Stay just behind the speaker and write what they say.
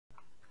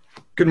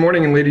Good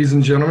morning, ladies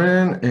and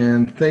gentlemen,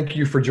 and thank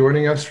you for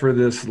joining us for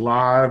this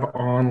live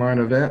online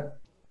event.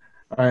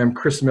 I am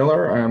Chris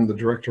Miller. I am the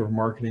Director of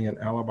Marketing at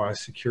Alibi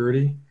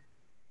Security,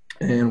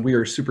 and we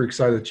are super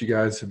excited that you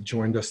guys have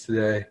joined us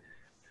today.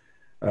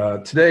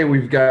 Today,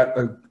 we've got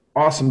an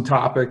awesome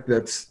topic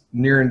that's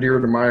near and dear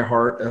to my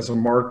heart as a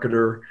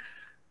marketer,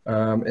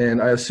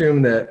 and I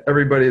assume that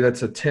everybody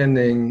that's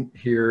attending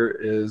here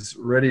is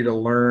ready to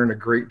learn a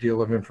great deal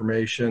of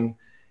information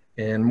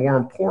and, more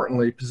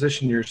importantly,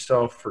 position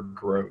yourself for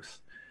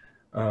growth.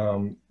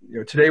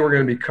 Today we're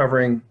going to be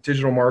covering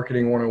Digital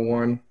Marketing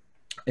 101,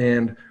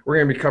 and we're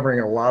going to be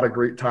covering a lot of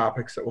great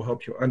topics that will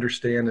help you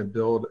understand and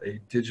build a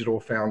digital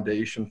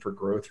foundation for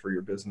growth for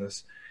your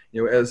business.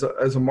 As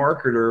a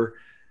marketer,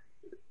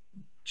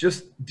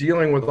 just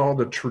dealing with all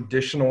the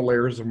traditional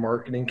layers of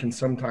marketing can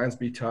sometimes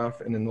be tough.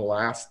 And in the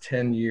last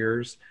 10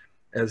 years,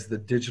 as the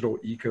digital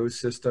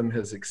ecosystem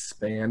has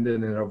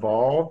expanded and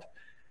evolved,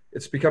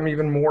 it's become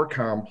even more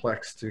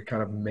complex to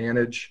kind of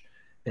manage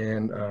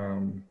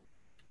and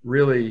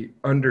really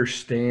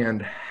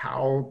understand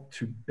how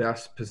to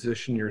best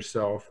position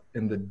yourself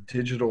in the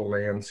digital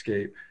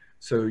landscape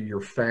so you're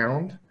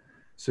found,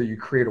 so you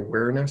create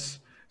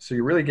awareness, so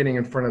you're really getting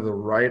in front of the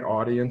right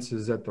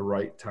audiences at the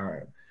right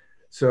time.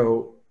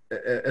 So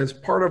as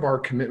part of our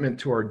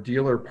commitment to our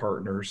dealer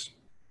partners,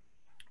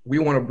 we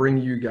want to bring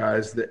you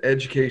guys the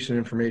education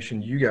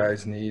information you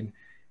guys need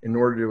in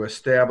order to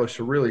establish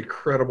a really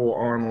credible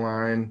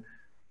online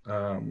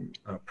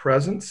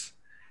presence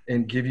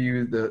and give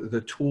you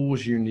the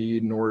tools you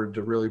need in order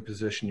to really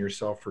position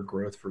yourself for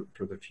growth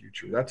for the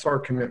future. That's our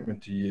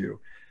commitment to you.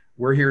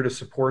 We're here to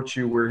support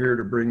you. We're here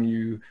to bring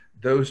you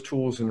those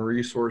tools and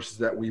resources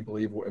that we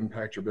believe will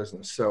impact your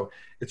business. So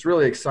it's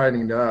really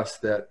exciting to us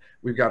that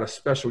we've got a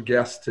special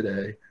guest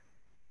today,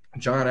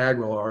 John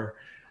Aguilar.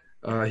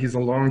 He's a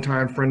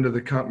longtime friend of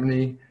the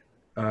company.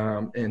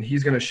 And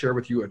he's going to share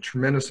with you a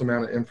tremendous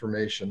amount of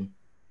information.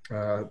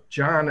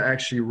 John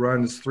actually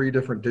runs 3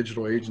 different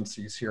digital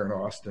agencies here in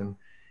Austin.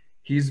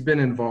 He's been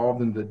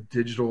involved in the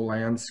digital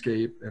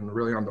landscape and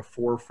really on the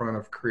forefront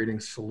of creating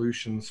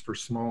solutions for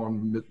small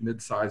and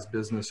mid-sized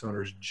business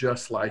owners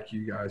just like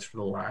you guys for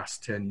the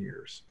last 10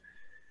 years.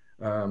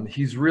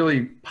 He's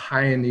really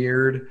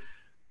pioneered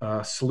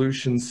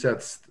solution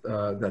sets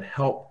that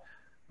help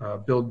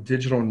build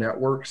digital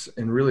networks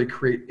and really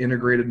create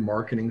integrated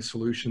marketing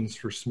solutions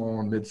for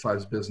small and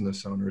mid-sized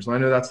business owners. And I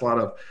know that's a lot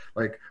of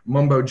like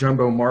mumbo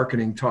jumbo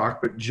marketing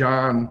talk, but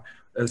John,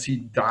 as he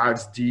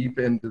dives deep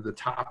into the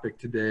topic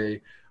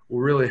today, will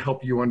really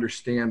help you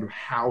understand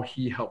how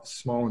he helps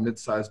small and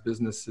mid-sized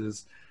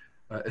businesses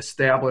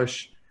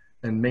establish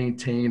and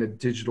maintain a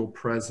digital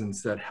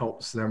presence that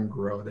helps them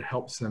grow, that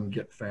helps them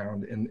get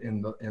found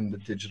in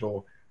the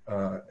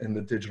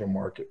digital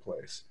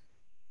marketplace.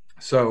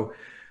 So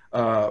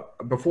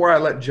before I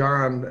let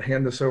John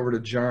hand this over to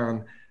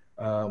John,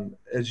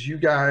 as you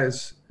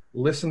guys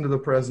listen to the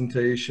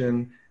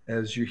presentation,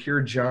 as you hear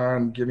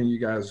John giving you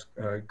guys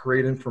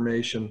great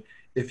information,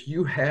 if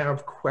you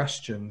have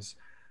questions,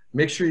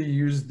 make sure you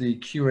use the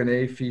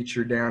Q&A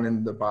feature down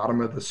in the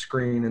bottom of the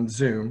screen in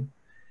Zoom,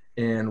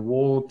 and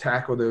we'll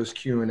tackle those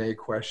Q&A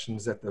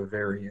questions at the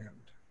very end.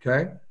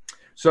 Okay?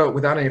 So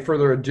without any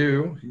further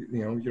ado,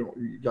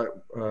 you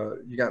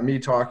got me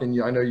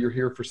talking. I know you're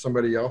here for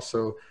somebody else,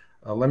 so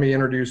let me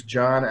introduce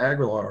John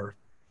Aguilar.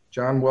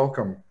 John,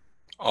 welcome.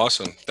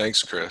 Awesome.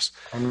 Thanks, Chris.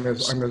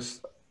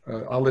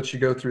 I'll let you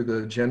go through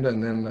the agenda,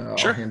 and then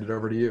Sure. I'll hand it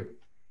over to you.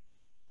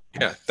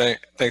 Yeah,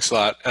 thanks a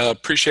lot.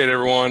 Appreciate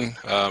everyone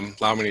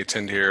allowing me to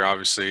attend here.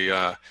 Obviously,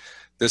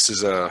 this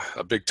is a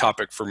big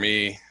topic for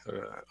me,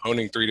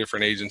 owning 3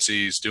 different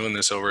agencies, doing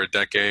this over a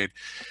decade.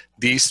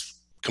 These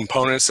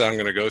components that I'm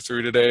going to go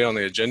through today on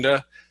the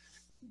agenda,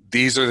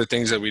 these are the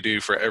things that we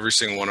do for every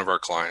single one of our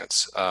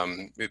clients.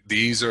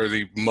 These are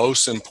the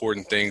most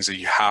important things that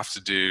you have to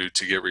do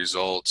to get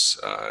results.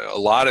 A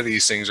lot of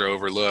these things are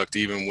overlooked,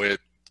 even with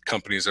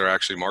companies that are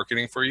actually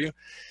marketing for you.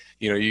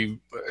 You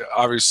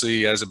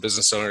obviously, as a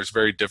business owner, it's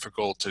very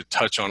difficult to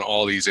touch on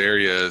all these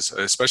areas,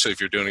 especially if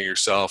you're doing it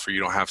yourself or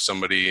you don't have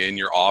somebody in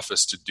your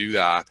office to do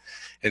that.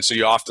 And so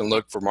you often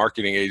look for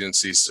marketing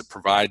agencies to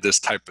provide this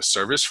type of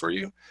service for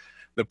you.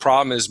 The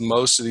problem is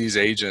most of these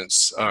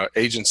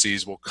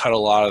agencies will cut a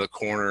lot of the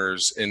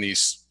corners in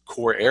these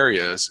core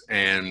areas,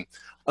 and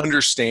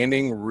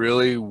understanding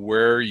really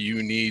where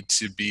you need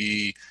to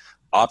be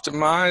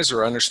optimized,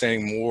 or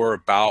understanding more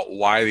about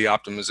why the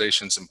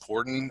optimization is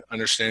important,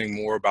 understanding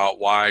more about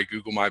why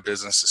Google My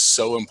Business is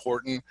so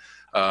important,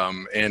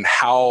 and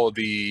how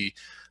the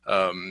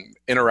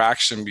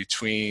interaction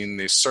between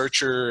the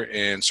searcher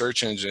and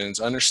search engines,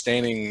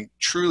 understanding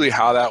truly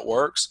how that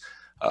works,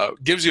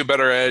 gives you a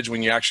better edge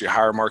when you actually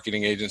hire a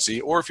marketing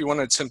agency, or if you want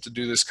to attempt to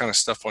do this kind of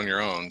stuff on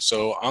your own.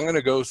 So I'm going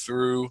to go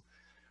through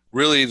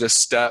really the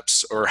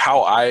steps, or how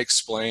I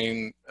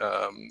explain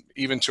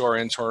even to our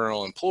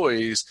internal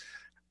employees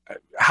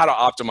how to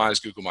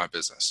optimize Google My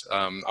Business.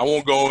 I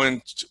won't go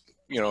into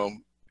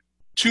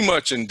too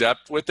much in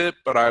depth with it,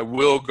 but I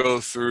will go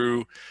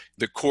through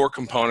the core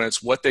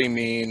components, what they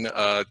mean,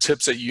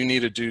 tips that you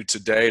need to do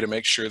today to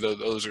make sure that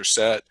those are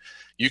set.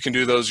 You can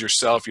do those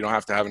yourself. You don't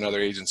have to have another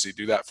agency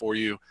do that for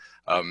you.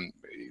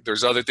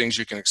 There's other things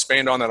you can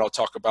expand on that I'll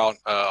talk about.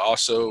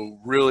 Also,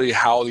 really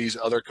how these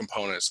other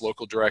components,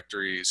 local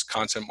directories,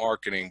 content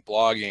marketing,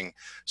 blogging,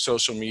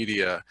 social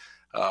media,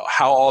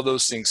 how all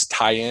those things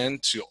tie in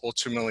to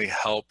ultimately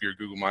help your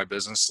Google My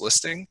Business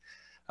listing.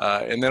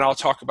 And then I'll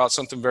talk about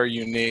something very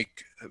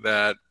unique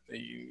that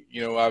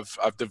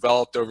I've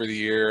developed over the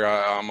year.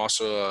 I'm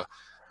also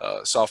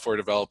a software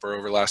developer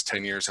over the last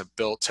 10 years. Have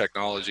built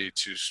technology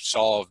to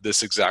solve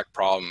this exact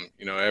problem.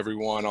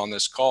 Everyone on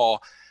this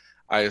call,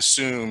 I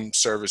assume,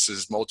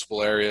 services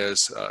multiple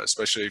areas,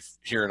 especially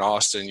here in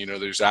Austin.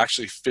 There's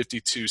actually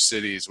 52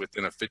 cities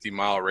within a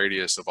 50-mile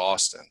radius of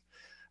Austin.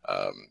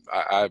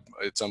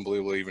 It's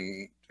unbelievable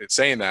even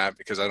saying that,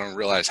 because I don't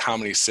realize how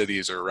many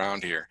cities are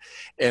around here.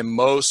 And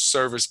most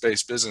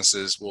service-based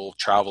businesses will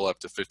travel up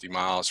to 50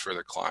 miles for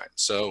their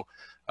clients. So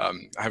I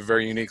have a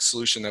very unique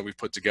solution that we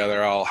put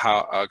together.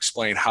 I'll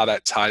explain how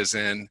that ties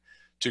in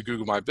to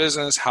Google My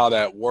Business, how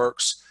that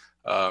works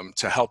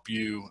to help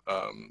you,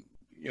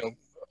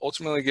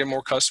 ultimately get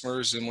more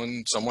customers, and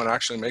when someone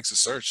actually makes a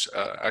search,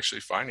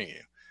 actually finding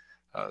you.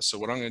 So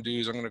what I'm going to do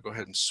is I'm going to go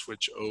ahead and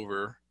switch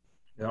over.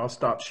 Yeah, I'll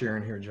stop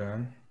sharing here,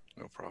 John.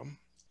 No problem.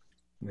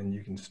 And then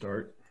you can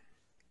start.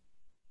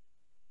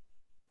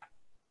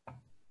 All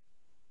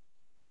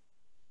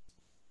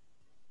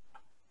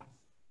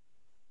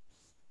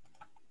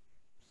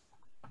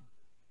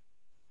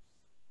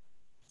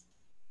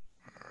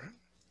right.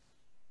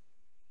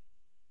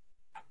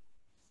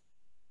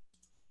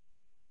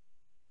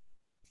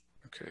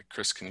 Okay,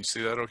 Chris, can you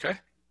see that okay?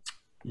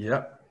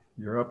 Yep,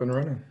 you're up and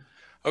running.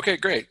 Okay,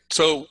 great.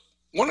 So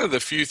one of the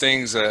few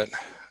things that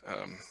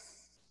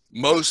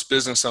most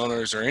business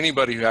owners, or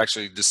anybody who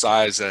actually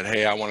decides that,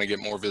 hey, I want to get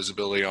more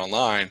visibility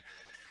online,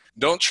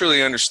 don't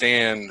truly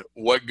understand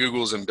what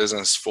Google's in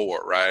business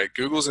for, right?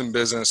 Google's in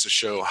business to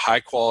show high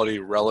quality,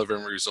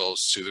 relevant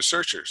results to the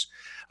searchers.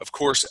 Of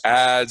course,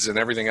 ads and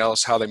everything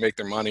else, how they make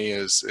their money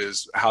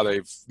is how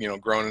they've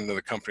grown into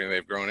the company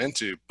they've grown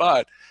into.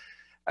 But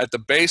at the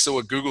base of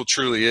what Google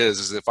truly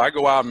is if I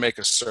go out and make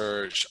a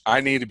search, I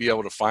need to be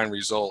able to find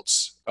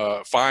results,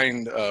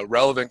 find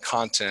relevant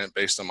content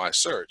based on my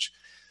search.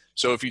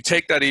 So if you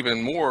take that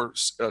even more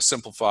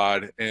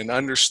simplified and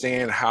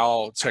understand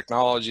how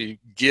technology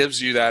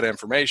gives you that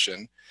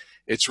information,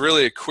 it's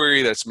really a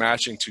query that's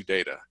matching to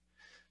data.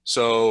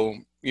 So,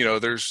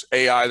 there's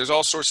AI, there's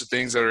all sorts of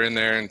things that are in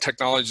there, and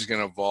technology is going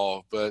to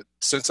evolve. But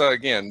since I,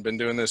 again, been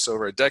doing this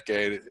over a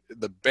decade,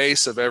 the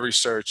base of every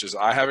search is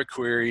I have a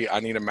query, I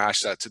need to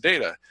match that to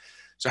data.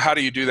 So how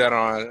do you do that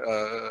on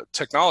a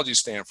technology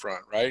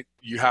standpoint, right?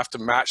 You have to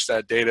match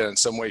that data in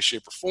some way,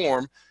 shape, or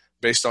form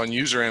based on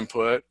user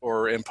input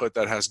or input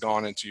that has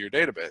gone into your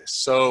database.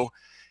 So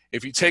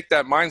if you take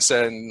that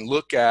mindset and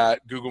look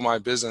at Google My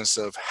Business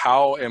of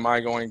how am I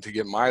going to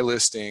get my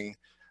listing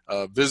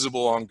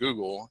visible on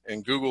Google,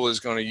 and Google is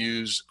going to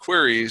use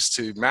queries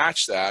to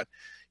match that,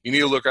 you need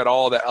to look at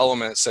all the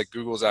elements that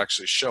Google is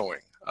actually showing.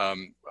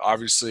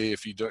 Obviously,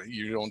 if you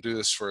don't do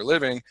this for a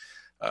living,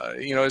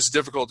 it's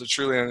difficult to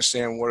truly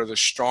understand what are the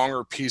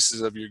stronger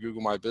pieces of your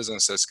Google My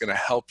Business that's going to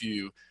help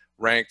you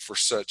rank for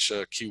such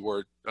a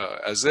keyword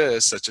as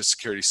this, such as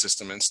security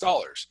system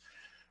installers,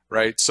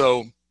 right?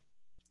 So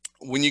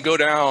when you go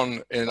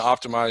down and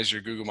optimize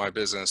your Google My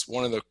Business,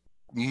 one of the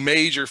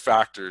major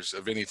factors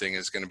of anything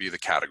is going to be the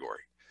category.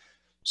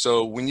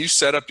 So when you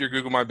set up your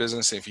Google My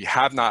Business, and if you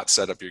have not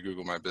set up your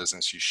Google My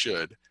Business, you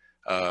should.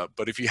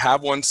 But if you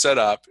have one set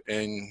up,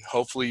 and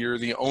hopefully you're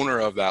the owner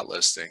of that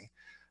listing,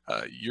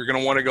 you're going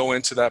to want to go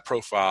into that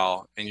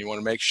profile, and you want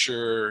to make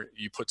sure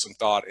you put some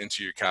thought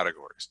into your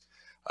categories.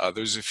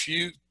 There's a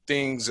few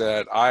things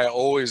that I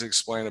always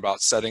explain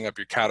about setting up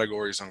your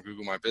categories on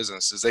Google My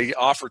Business is they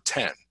offer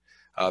 10.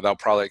 They'll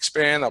probably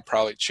expand, they'll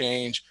probably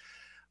change,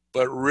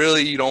 but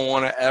really you don't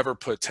want to ever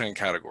put 10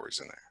 categories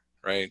in there,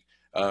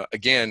 right?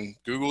 Again,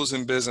 Google's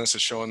in business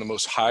of showing the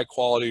most high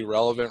quality,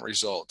 relevant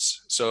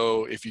results.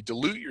 So if you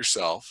dilute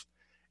yourself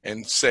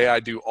and say,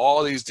 I do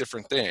all these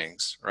different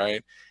things,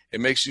 right?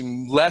 It makes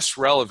you less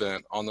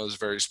relevant on those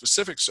very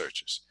specific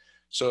searches.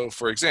 So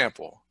for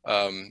example,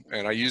 and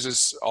I use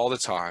this all the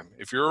time,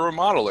 if you're a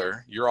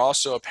remodeler, you're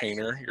also a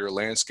painter, you're a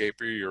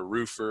landscaper, you're a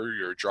roofer,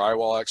 you're a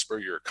drywall expert,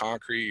 you're a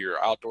concrete,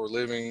 you're outdoor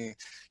living,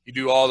 you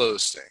do all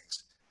those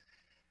things.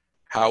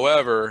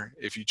 However,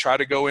 if you try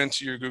to go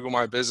into your Google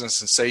My Business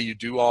and say you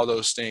do all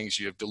those things,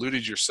 you have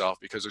diluted yourself,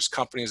 because there's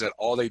companies that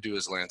all they do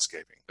is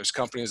landscaping. There's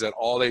companies that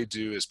all they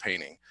do is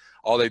painting.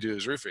 All they do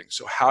is roofing.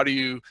 So how do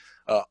you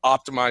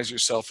optimize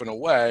yourself in a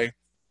way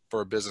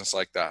for a business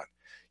like that?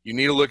 You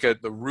need to look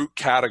at the root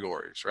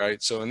categories,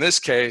 right? So in this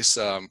case,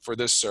 for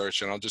this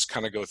search, and I'll just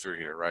kind of go through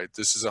here, right?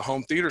 This is a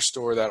home theater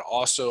store that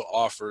also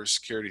offers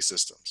security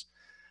systems.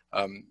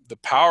 The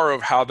power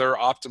of how they're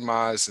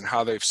optimized and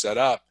how they've set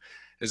up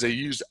is they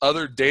used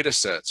other data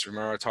sets.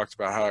 Remember I talked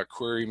about how a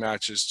query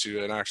matches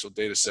to an actual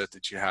data set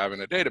that you have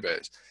in a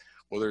database.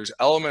 Well, there's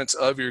elements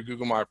of your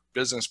Google My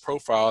Business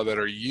profile that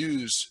are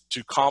used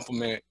to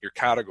complement your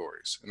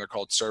categories, and they're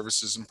called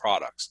services and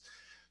products.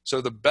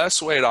 So the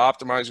best way to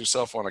optimize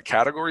yourself on a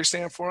category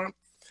standpoint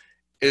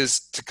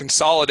is to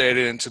consolidate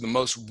it into the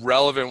most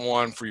relevant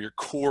one for your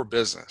core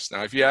business.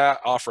 Now, if you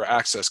offer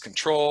access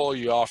control,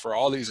 you offer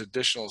all these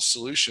additional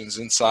solutions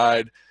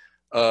inside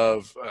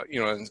of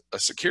a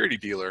security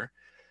dealer,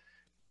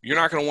 you're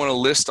not going to want to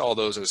list all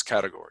those as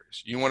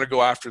categories. You want to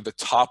go after the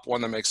top one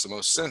that makes the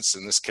most sense.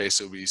 In this case,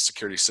 it would be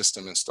security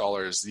system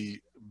installer is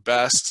the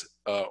best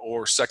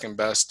or second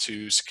best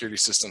to security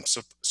system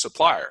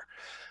supplier.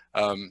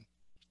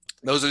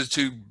 Those are the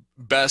two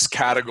best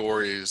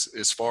categories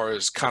as far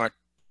as kind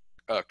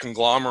of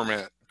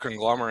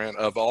conglomerate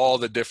of all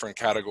the different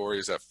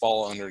categories that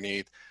fall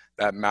underneath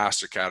that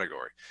master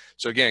category.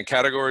 So again,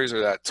 categories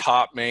are that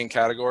top main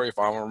category. If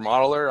I'm a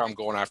remodeler, I'm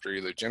going after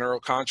either general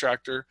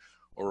contractor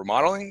or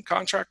remodeling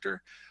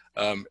contractor.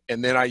 And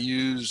then I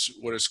use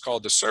what is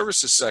called the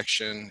services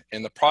section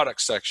and the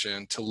product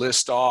section to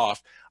list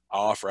off, I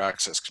offer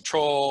access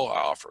control,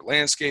 I offer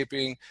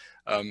landscaping,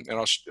 and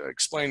I'll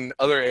explain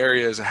other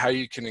areas of how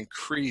you can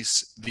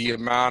increase the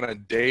amount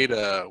of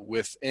data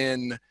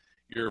within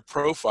your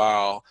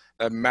profile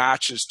that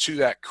matches to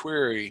that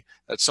query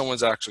that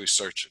someone's actually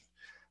searching.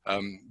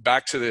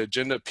 Back to the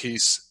agenda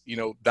piece,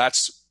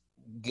 that's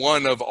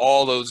one of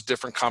all those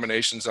different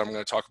combinations that I'm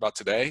going to talk about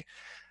today.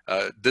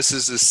 This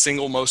is the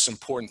single most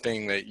important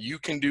thing that you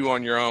can do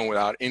on your own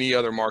without any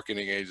other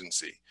marketing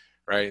agency,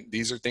 right?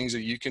 These are things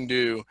that you can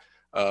do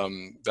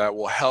that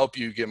will help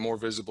you get more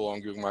visible on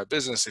Google My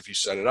Business if you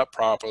set it up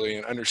properly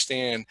and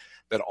understand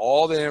that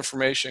all the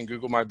information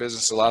Google My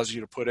Business allows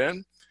you to put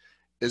in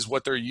is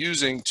what they're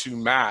using to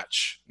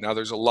match. Now,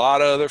 there's a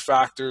lot of other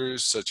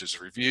factors such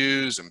as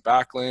reviews and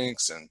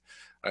backlinks, and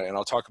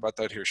I'll talk about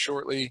that here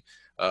shortly.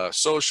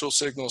 Social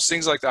signals,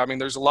 things like that. I mean,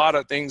 there's a lot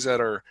of things that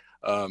are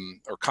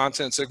or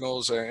content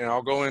signals, and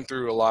I'll go in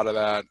through a lot of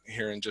that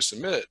here in just a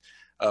minute.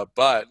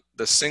 But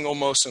the single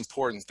most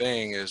important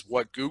thing is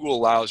what Google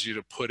allows you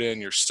to put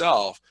in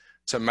yourself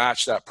to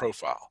match that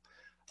profile.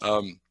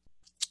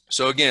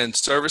 So again,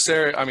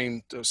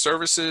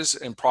 services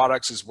and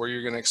products is where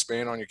you're going to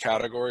expand on your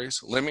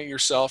categories. Limit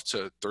yourself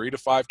to 3 to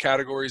 5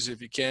 categories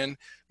if you can.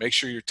 Make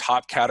sure your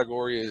top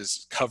category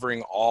is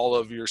covering all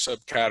of your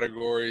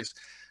subcategories.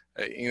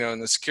 In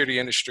the security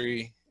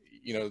industry,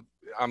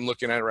 I'm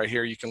looking at it right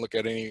here. You can look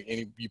at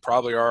any you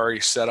probably are already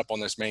set up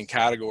on this main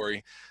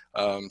category,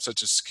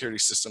 such as security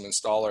system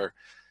installer.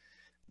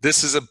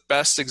 This is a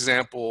best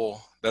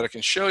example that I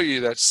can show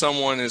you that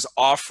someone is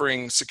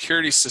offering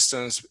security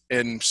systems,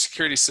 and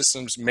security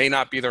systems may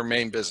not be their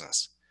main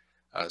business.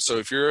 So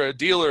if you're a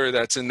dealer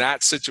that's in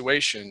that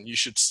situation, you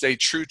should stay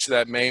true to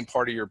that main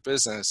part of your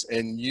business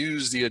and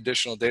use the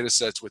additional data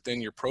sets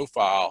within your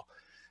profile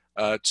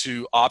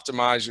to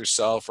optimize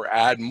yourself or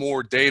add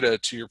more data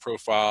to your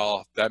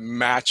profile that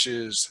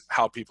matches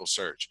how people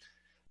search.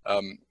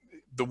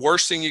 The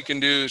worst thing you can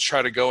do is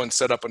try to go and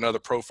set up another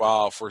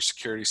profile for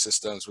security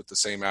systems with the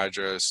same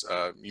address.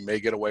 You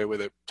may get away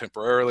with it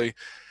temporarily,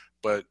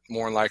 but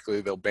more than likely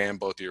they'll ban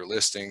both of your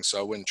listings, so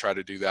I wouldn't try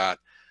to do that.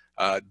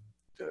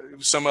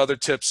 Some other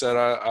tips that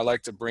I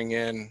like to bring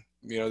in,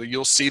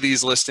 you'll see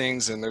these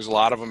listings, and there's a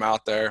lot of them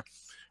out there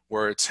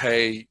where it's,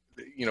 hey,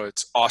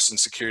 it's Austin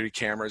Security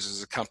Cameras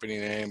is a company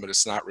name, but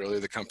it's not really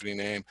the company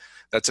name.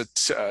 That's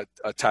a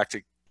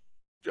tactic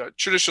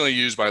traditionally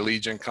used by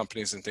lead gen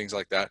companies and things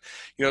like that.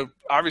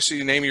 Obviously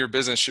the name of your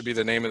business should be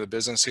the name of the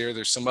business here.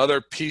 There's some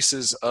other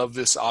pieces of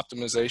this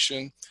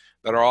optimization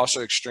that are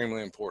also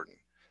extremely important.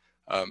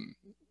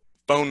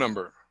 Phone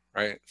number,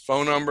 right?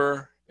 Phone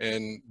number,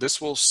 and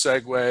this will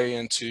segue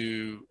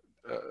into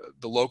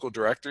the local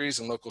directories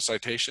and local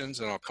citations,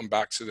 and I'll come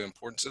back to the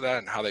importance of that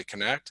and how they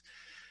connect.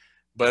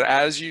 But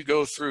as you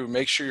go through,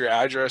 make sure your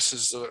address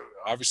is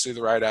obviously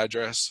the right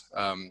address.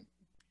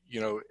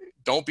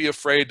 Don't be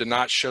afraid to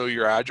not show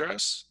your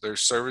address. There's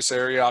service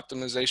area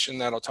optimization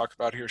that I'll talk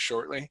about here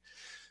shortly.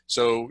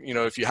 So,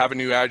 if you have a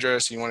new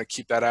address and you want to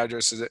keep that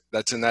address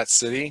that's in that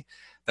city,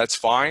 that's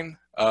fine.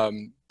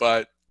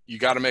 But you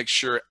got to make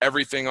sure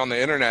everything on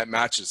the internet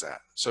matches that.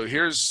 So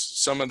here's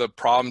some of the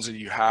problems that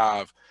you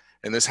have,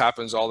 and this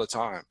happens all the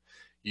time.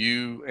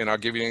 And I'll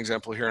give you an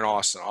example here in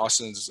Austin.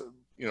 Austin's,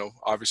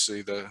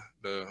 obviously the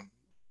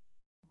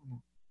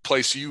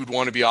place you would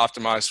want to be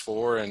optimized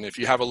for. And if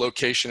you have a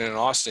location in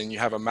Austin, you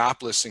have a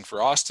map listing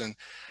for Austin,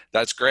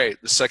 that's great.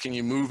 The second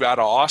you move out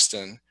of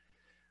Austin,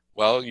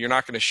 well, you're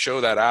not going to show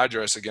that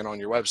address again on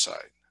your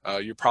website.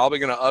 You're probably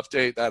going to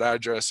update that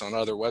address on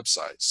other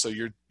websites. So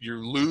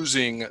you're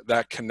losing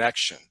that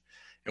connection.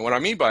 And what I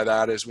mean by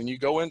that is when you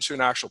go into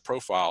an actual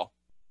profile,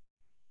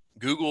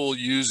 Google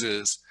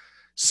uses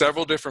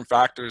several different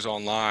factors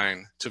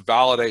online to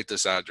validate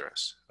this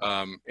address.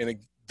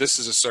 This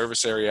is a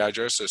service area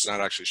address, so it's not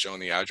actually showing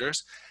the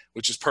address,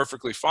 which is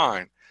perfectly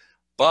fine.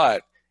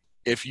 But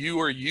if you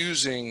are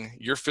using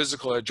your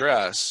physical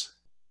address,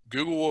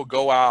 Google will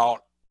go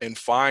out and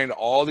find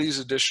all these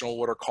additional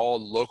what are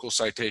called local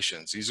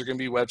citations. These are going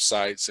to be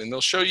websites, and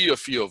they'll show you a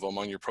few of them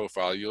on your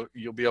profile.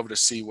 You'll be able to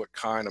see what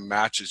kind of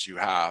matches you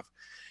have.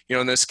 You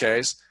know, in this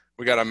case,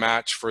 we got a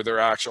match for their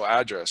actual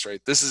address,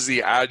 right? This is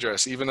the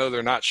address. Even though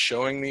they're not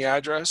showing the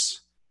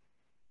address,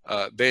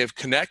 they have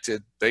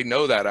connected. They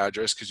know that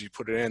address because you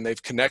put it in.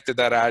 They've connected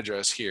that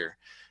address here.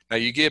 Now,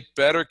 you get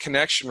better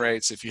connection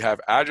rates if you have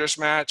address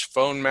match,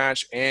 phone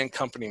match, and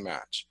company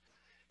match.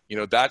 You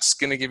know, that's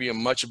going to give you a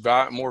much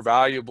more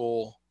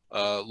valuable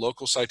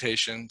local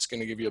citation. It's going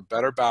to give you a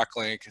better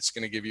backlink. It's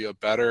going to give you a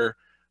better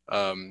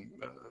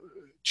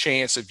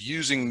chance of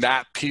using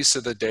that piece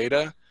of the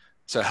data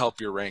to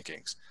help your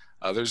rankings.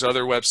 There's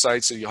other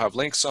websites that you'll have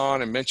links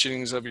on and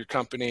mentionings of your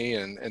company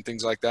and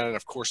things like that. And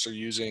of course, they're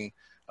using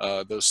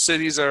those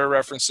cities that are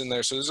referenced in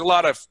there. So there's a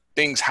lot of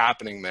things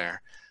happening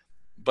there.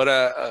 But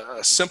a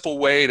simple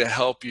way to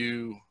help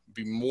you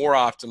be more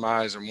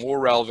optimized or more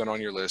relevant on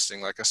your listing,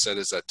 like I said,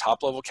 is that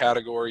top level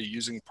category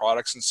using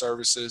products and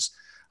services.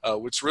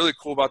 What's really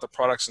cool about the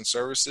products and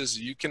services,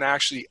 you can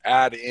actually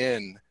add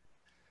in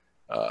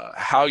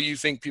how you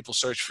think people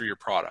search for your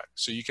product.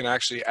 So you can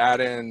actually add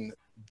in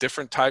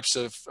different types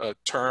of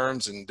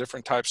terms and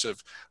different types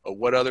of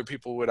what other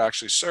people would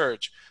actually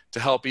search to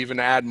help even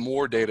add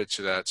more data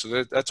to that.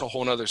 So that's a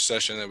whole nother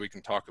session that we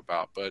can talk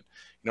about. But,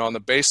 you know, on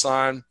the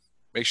baseline,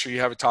 make sure you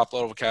have a top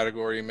level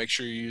category. Make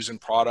sure you're using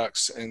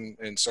products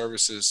and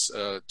services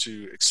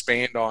to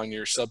expand on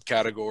your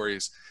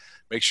subcategories.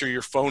 Make sure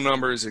your phone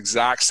number is the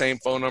exact same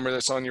phone number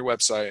that's on your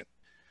website.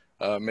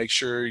 Make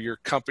sure your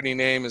company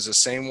name is the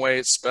same way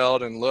it's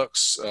spelled and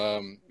looks,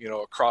 you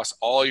know, across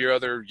all your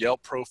other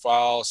Yelp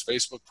profiles,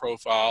 Facebook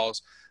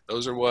profiles.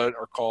 Those are what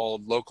are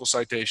called local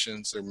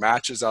citations. They're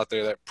matches out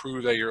there that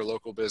prove that you're a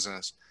local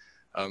business.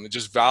 It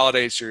just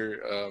validates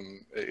your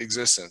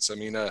existence. I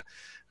mean,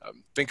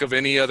 think of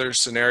any other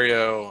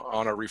scenario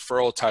on a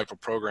referral type of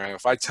program.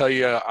 If I tell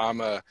you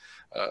I'm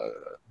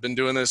been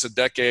doing this a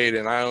decade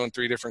and I own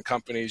 3 different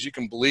companies, you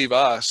can believe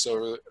us,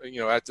 or, you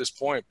know, at this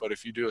point. But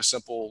if you do a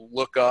simple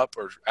look up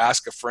or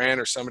ask a friend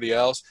or somebody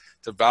else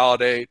to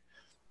validate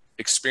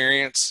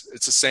experience,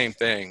 it's the same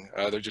thing.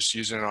 They're just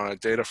using it on a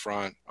data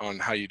front on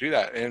how you do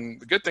that.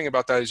 And the good thing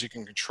about that is you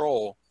can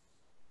control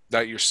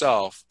that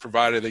yourself,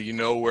 provided that you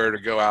know where to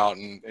go out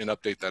and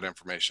update that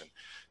information.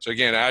 So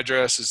again,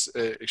 address is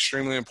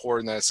extremely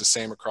important. That's the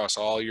same across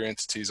all your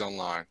entities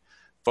online.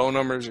 Phone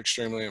number is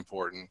extremely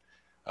important.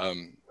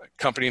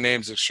 Company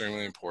name is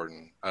extremely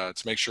important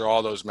to make sure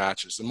all those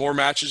matches. The more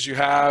matches you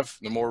have,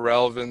 the more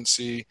relevant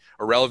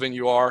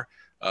you are.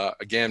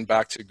 Again,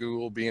 back to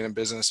Google being in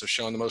business of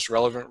showing the most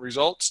relevant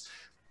results.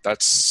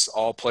 That's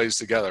all plays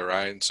together,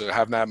 right? And so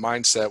having that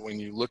mindset when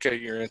you look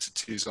at your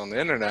entities on the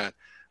internet,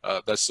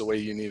 that's the way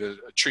you need to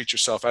treat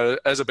yourself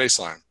as a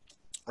baseline,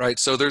 right?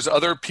 So there's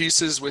other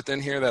pieces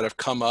within here that have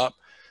come up.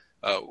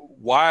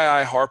 Why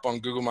I harp on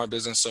Google My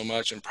Business so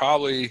much, and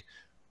probably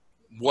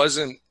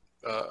wasn't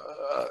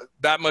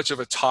that much of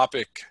a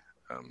topic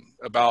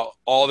about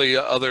all the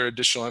other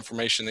additional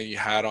information that you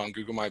had on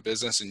Google My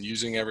Business and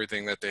using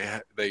everything that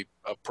they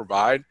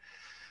provide.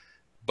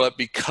 But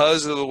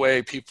because of the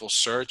way people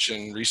search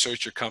and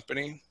research your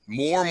company,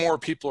 more and more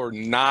people are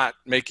not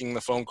making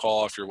the phone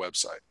call off your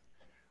website.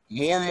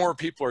 More and more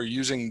people are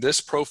using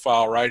this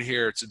profile right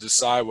here to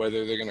decide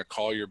whether they're going to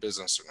call your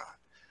business or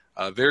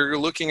not. They're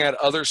looking at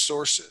other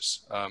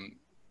sources,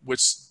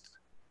 which,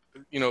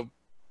 you know,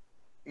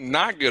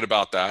 not good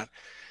about that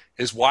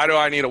is, why do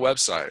I need a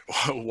website?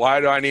 Why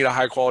do I need a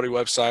high quality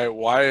website?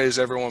 Why is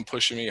everyone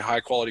pushing me high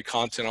quality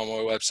content on my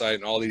website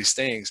and all these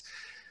things?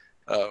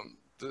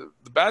 The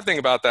bad thing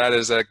about that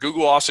is that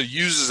Google also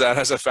uses that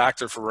as a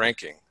factor for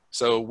ranking.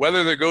 So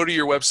whether they go to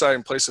your website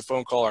and place a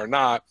phone call or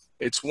not,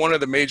 it's one of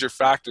the major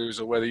factors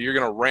of whether you're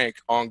going to rank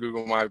on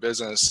Google My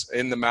Business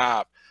in the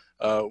map,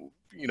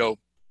 you know,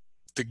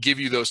 to give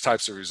you those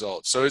types of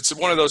results. So it's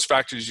one of those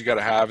factors you got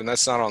to have, and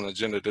that's not on the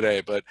agenda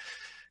today. But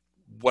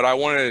what I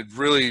want to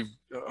really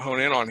hone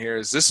in on here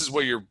is this is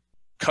what your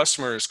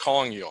customer is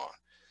calling you on.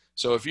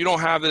 So if you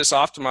don't have this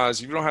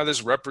optimized, if you don't have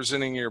this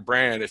representing your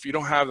brand, if you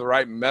don't have the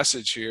right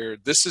message here,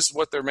 this is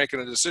what they're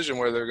making a decision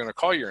whether they're going to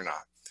call you or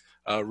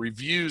not.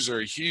 Reviews are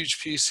a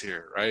huge piece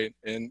here, right?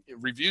 And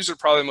reviews are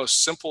probably the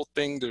most simple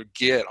thing to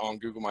get on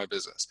Google My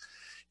Business.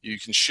 You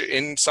can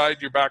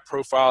inside your back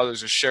profile,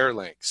 there's a share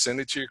link. Send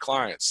it to your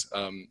clients.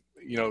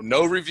 You know,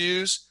 no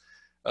reviews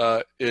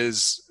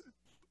is,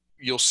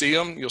 you'll see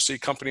them. You'll see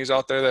companies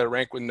out there that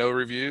rank with no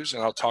reviews,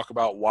 and I'll talk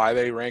about why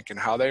they rank and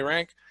how they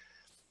rank.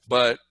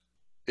 But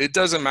it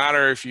doesn't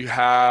matter if you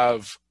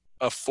have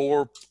a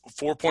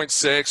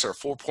 4.6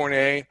 or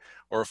 4.8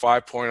 or a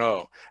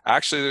 5.0.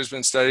 Actually, there's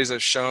been studies that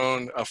have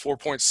shown a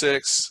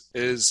 4.6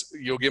 is,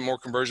 you'll get more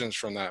conversions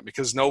from that,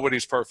 because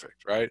nobody's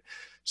perfect, right?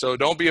 So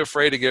don't be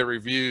afraid to get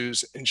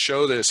reviews and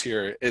show this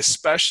here,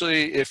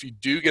 especially if you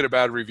do get a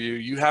bad review.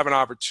 You have an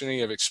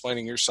opportunity of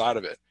explaining your side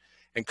of it,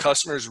 and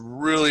customers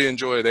really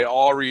enjoy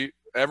it.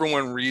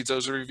 Everyone reads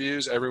those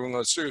reviews, everyone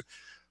goes through.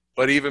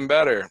 But even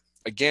better,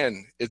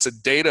 again, it's a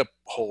data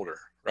holder,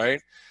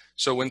 right?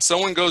 So when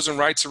someone goes and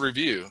writes a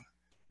review,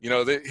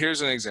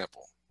 Here's an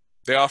example.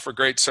 They offer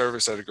great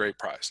service at a great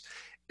price.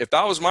 If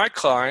that was my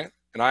client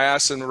and I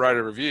asked them to write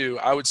a review,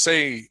 I would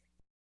say,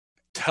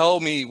 tell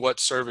me what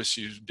service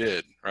you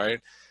did, right?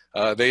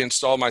 They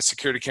installed my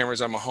security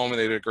cameras at my home and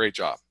they did a great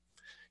job.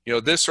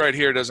 This right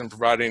here doesn't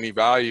provide any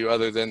value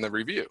other than the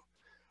review.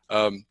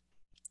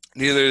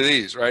 Neither of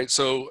these, right?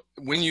 So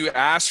when you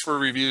ask for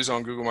reviews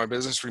on Google My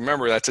Business,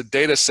 remember that's a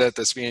data set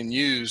that's being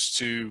used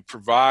to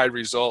provide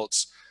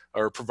results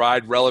or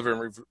provide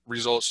relevant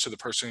results to the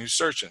person who's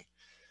searching.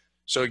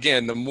 So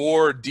again, the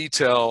more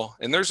detail,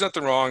 and there's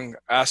nothing wrong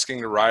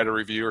asking to write a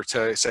review or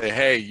to say,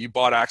 hey, you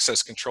bought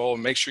access control,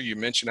 and make sure you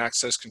mention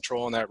access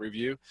control in that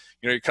review.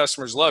 Your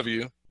customers love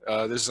you.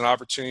 This is an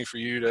opportunity for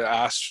you to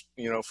ask,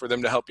 for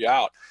them to help you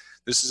out.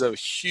 This is a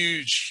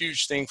huge,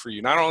 huge thing for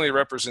you. Not only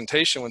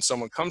representation when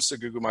someone comes to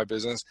Google My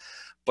Business,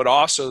 but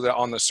also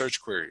on the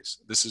search queries.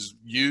 This is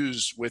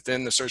used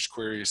within the search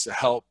queries to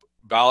help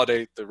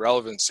validate the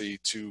relevancy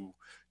to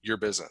your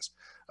business.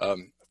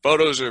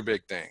 Photos are a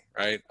big thing,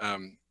 right?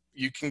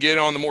 You can get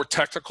on the more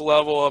technical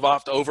level of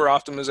over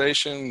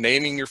optimization,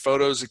 naming your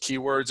photos, the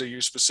keywords that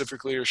you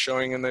specifically are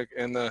showing in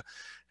the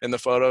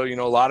photo. A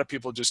lot of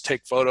people just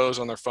take photos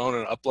on their phone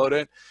and upload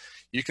it.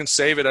 You can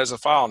save it as a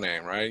file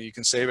name, right? You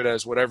can save it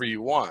as whatever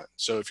you want.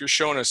 So if you're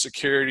showing a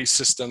security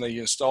system that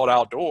you installed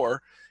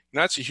outdoor,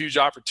 that's a huge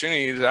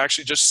opportunity to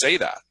actually just say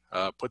that.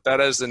 Put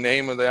that as the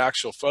name of the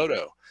actual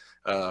photo.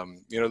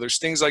 There's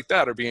things like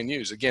that are being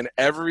used. Again,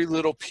 every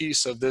little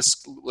piece of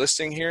this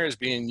listing here is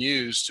being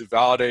used to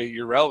validate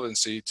your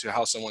relevancy to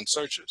how someone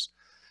searches.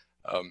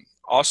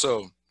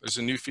 Also, there's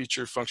a new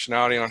feature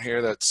functionality on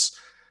here that's,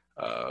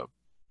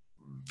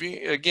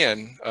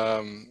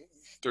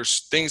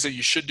 there's things that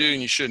you should do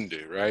and you shouldn't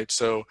do, right?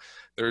 So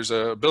there's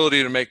an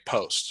ability to make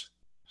posts.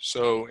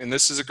 So, and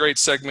this is a great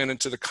segment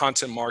into the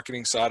content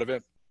marketing side of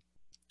it.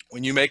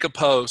 When you make a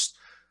post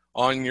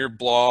on your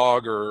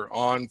blog or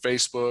on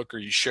Facebook, or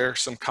you share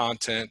some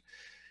content,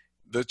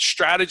 the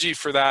strategy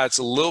for that is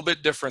a little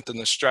bit different than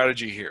the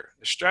strategy here.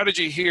 The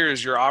strategy here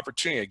is your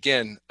opportunity,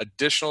 again,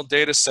 additional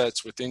data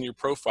sets within your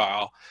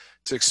profile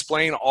to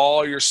explain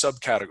all your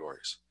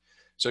subcategories.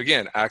 So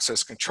again,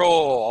 access control,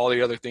 all the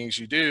other things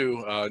you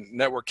do,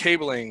 network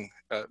cabling,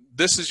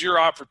 this is your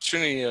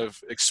opportunity of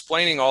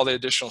explaining all the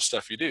additional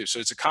stuff you do. So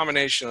it's a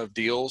combination of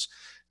deals,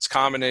 it's a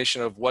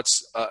combination of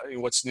what's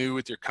new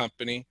with your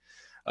company.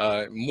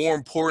 More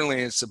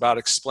importantly, it's about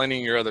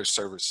explaining your other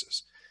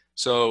services.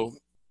 So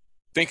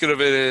thinking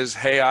of it as,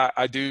 hey,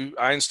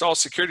 I install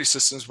security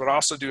systems, but I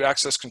also do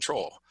access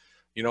control.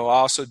 I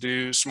also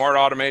do smart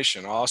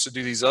automation. I also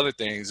do these other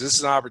things. This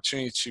is an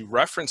opportunity to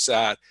reference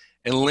that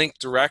and link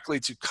directly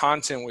to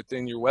content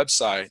within your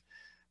website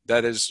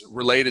that is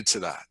related to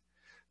that.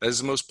 That is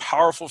the most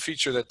powerful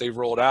feature that they've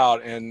rolled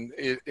out. And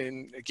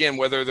again,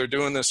 whether they're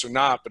doing this or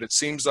not, but it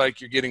seems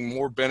like you're getting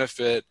more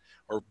benefit,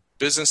 or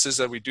businesses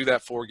that we do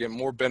that for get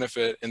more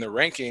benefit in the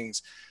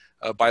rankings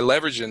by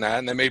leveraging that.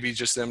 And then maybe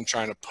just them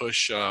trying to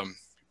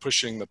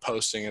pushing the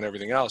posting and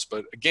everything else.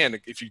 But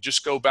again, if you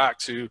just go back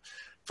to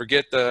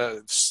forget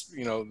the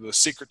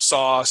secret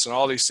sauce and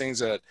all these things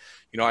that,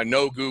 I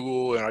know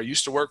Google and I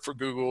used to work for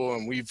Google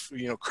and we've,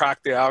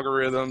 cracked the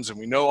algorithms and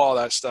we know all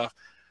that stuff.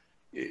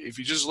 If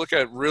you just look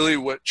at really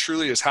what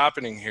truly is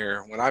happening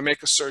here, when I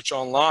make a search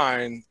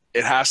online,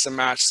 it has to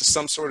match to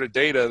some sort of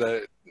data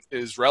that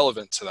is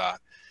relevant to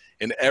that.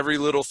 And every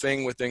little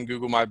thing within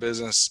Google My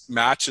Business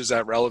matches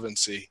that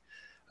relevancy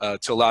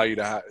to allow you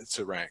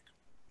to rank.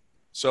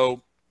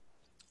 So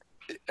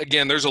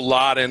again, there's a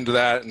lot into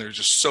that, and there's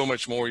just so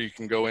much more you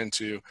can go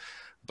into.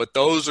 But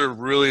those are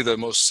really the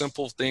most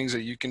simple things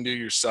that you can do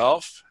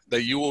yourself,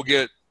 that you will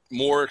get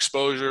more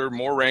exposure,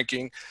 more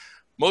ranking.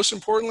 Most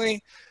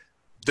importantly,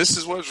 this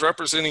is what's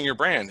representing your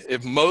brand.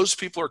 If most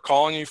people are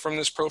calling you from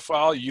this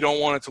profile, you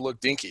don't want it to look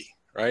dinky,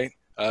 right?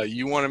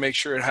 You want to make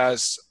sure it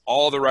has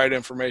all the right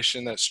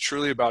information that's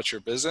truly about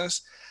your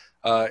business.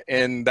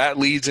 And that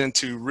leads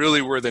into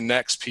really where the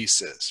next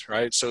piece is,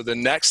 right? So the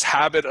next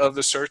habit of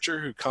the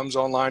searcher who comes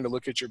online to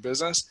look at your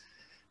business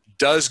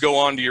does go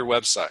onto your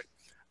website.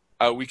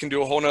 We can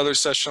do a whole nother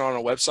session on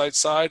a website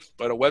side,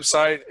 but a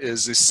website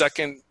is the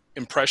second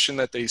impression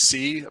that they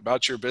see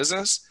about your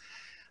business.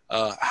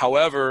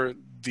 However,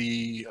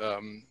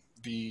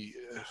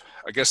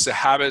 I guess the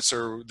habits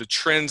or the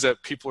trends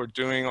that people are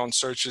doing on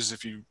searches,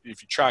 if you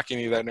track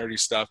any of that nerdy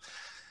stuff,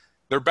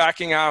 they're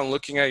backing out and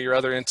looking at your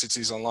other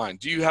entities online.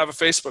 Do you have a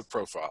Facebook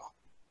profile?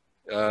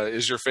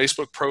 Is your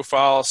Facebook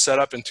profile set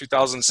up in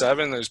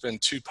 2007? There's been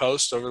 2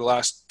 posts over the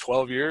last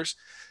 12 years.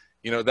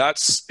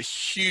 That's a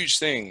huge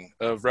thing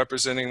of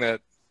representing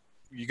that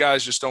you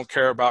guys just don't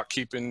care about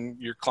keeping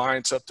your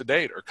clients up to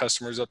date or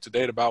customers up to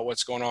date about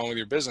what's going on with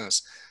your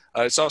business.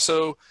 It's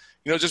also,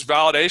 just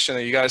validation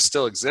that you guys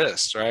still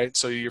exist, right?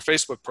 So your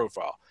Facebook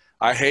profile.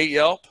 I hate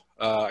Yelp.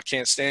 I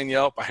can't stand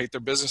Yelp. I hate their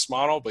business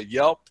model, but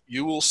Yelp,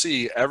 you will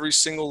see every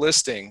single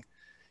listing,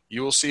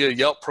 you will see a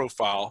Yelp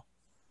profile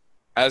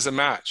as a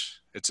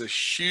match. It's a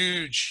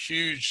huge,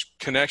 huge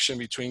connection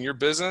between your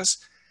business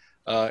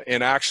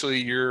and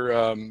actually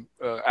your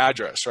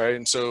address, right?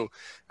 And so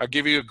I'll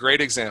give you a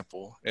great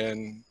example.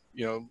 And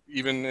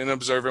even in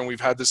Observer,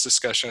 we've had this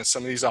discussion at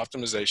some of these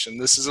optimization.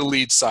 This is a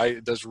lead site.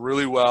 It does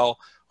really well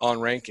on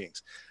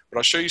rankings. But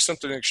I'll show you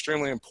something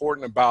extremely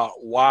important about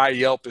why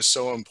Yelp is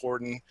so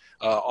important.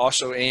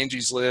 Also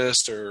Angie's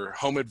List or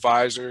Home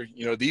Advisor.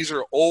 These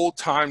are old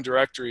time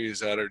directories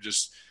that are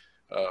just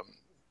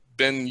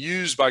been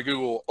used by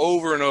Google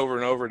over and over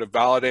and over to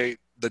validate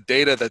the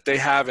data that they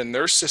have in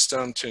their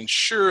system to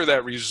ensure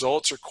that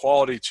results are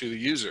quality to the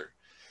user.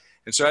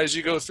 And so as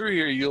you go through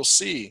here, you'll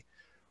see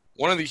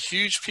one of the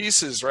huge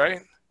pieces,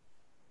 right?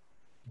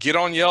 Get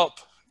on Yelp,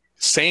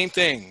 same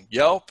thing.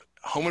 Yelp,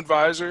 Home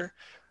Advisor,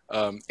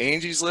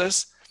 Angie's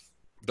List,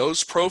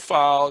 those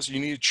profiles, you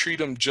need to treat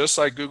them just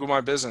like Google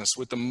My Business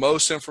with the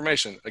most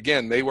information.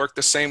 Again, they work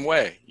the same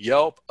way.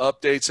 Yelp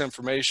updates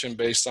information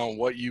based on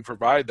what you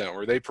provide them,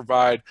 or they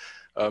provide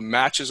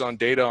matches on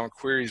data on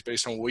queries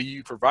based on what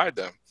you provide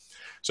them.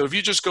 So if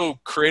you just go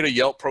create a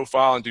Yelp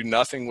profile and do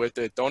nothing with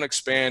it, don't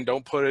expand,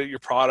 don't put it your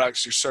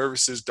products, your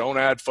services, don't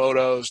add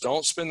photos,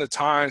 don't spend the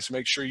time to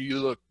make sure you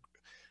look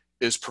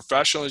as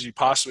professional as you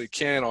possibly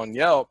can on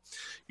Yelp,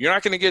 you're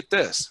not going to get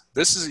this.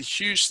 This is a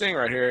huge thing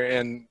right here,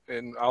 and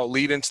I'll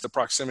lead into the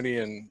proximity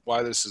and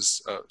why this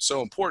is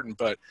so important,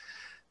 but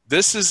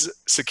this is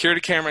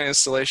security camera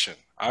installation.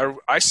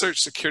 I search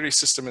security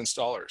system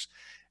installers.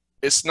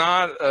 It's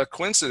not a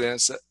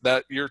coincidence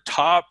that your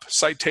top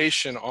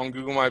citation on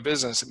Google My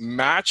Business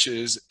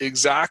matches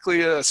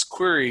exactly a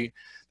query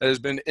that has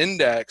been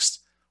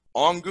indexed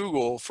on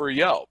Google for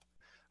Yelp.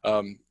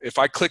 If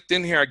I clicked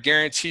in here, I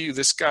guarantee you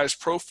this guy's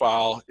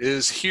profile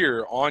is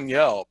here on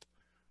Yelp,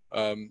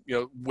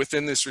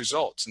 within this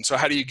results. And so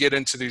how do you get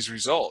into these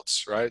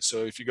results, right?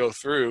 So if you go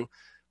through,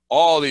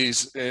 all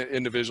these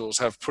individuals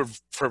have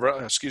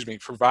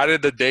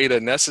provided the data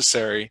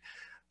necessary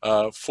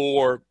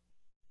for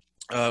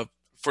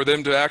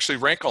them to actually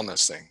rank on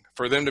this thing,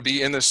 for them to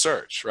be in the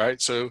search, right?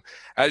 So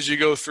as you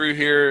go through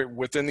here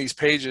within these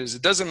pages,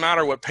 it doesn't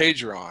matter what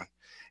page you're on.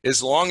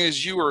 As long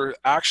as you are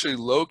actually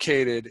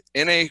located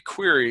in a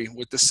query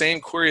with the same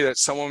query that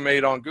someone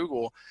made on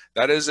Google,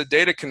 that is a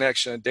data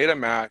connection, a data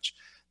match,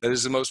 that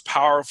is the most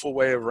powerful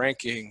way of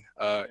ranking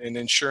and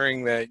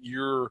ensuring that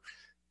you're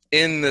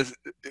in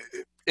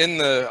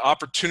the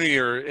opportunity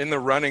or in the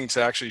running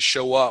to actually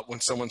show up when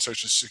someone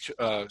searches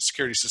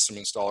security system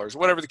installers,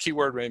 whatever the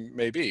keyword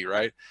may be,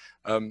 right?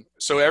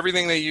 So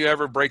everything that you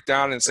ever break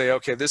down and say,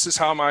 okay, this is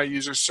how my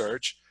users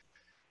search,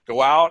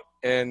 go out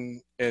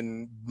and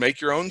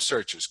make your own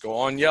searches. Go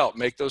on Yelp,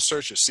 make those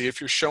searches, see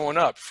if you're showing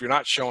up. If you're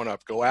not showing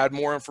up, go add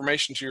more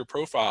information to your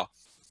profile.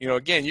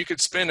 Again, you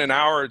could spend an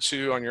hour or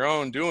two on your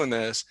own doing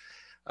this,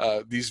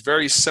 these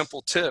very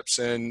simple tips,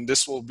 and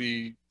this will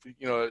be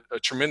a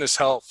tremendous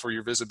help for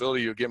your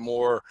visibility. You'll get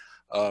more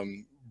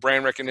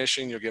brand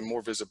recognition, you'll get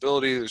more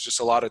visibility. There's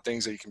just a lot of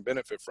things that you can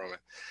benefit from it.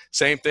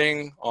 Same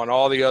thing on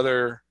all the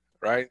other,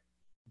 right?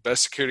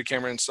 Best security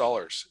camera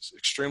installers. It's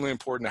extremely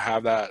important to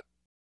have that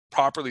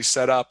properly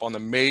set up on the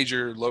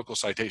major local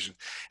citations.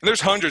 And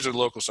there's hundreds of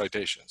local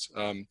citations.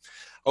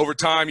 Over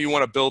time, you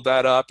want to build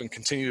that up and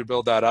continue to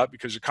build that up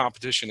because your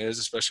competition is,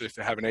 especially if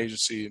you have an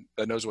agency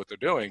that knows what they're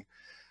doing.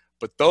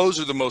 But those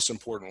are the most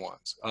important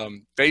ones.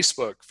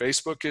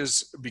 Facebook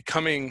is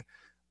becoming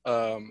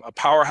a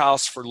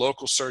powerhouse for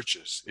local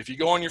searches. If you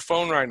go on your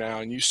phone right now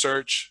and you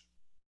search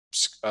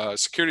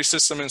security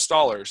system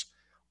installers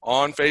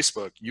on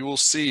Facebook, you will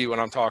see what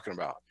I'm talking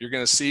about. You're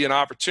going to see an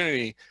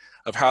opportunity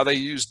of how they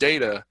use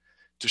data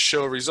to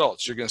show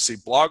results. You're going to see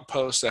blog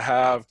posts that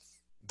have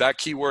that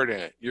keyword in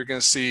it. You're going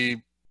to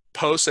see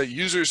posts that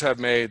users have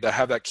made that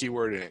have that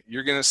keyword in it.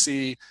 You're going to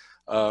see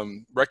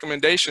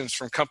recommendations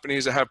from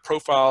companies that have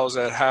profiles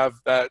that have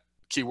that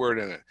keyword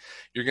in it.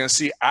 You're going to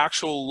see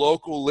actual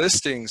local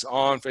listings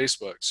on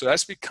Facebook. So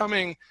that's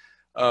becoming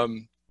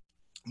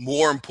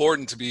more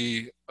important to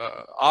be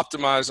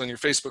optimized on your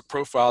Facebook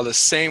profile the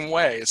same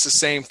way. It's the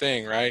same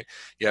thing, right?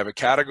 You have a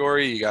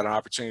category, you got an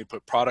opportunity to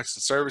put products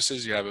and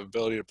services, you have the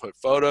ability to put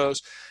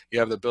photos, you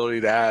have the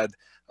ability to add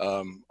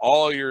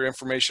all your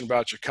information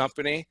about your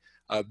company.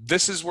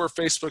 This is where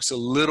Facebook's a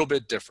little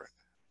bit different.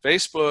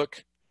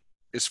 Facebook,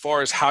 as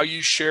far as how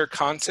you share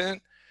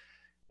content,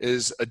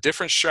 is a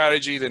different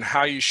strategy than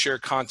how you share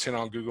content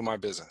on Google My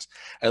Business.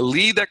 A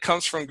lead that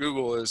comes from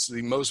Google is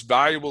the most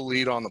valuable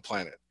lead on the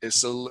planet.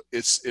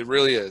 It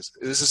really is.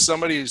 This is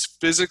somebody who's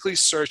physically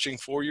searching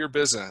for your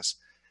business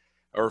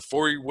or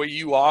for what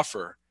you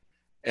offer,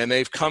 and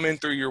they've come in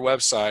through your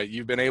website.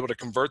 You've been able to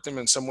convert them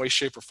in some way,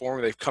 shape, or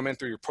form. They've come in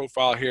through your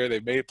profile here.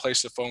 They've made a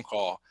place a phone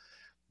call.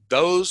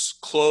 Those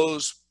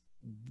close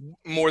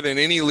more than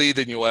any lead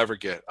that you'll ever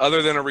get,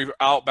 other than an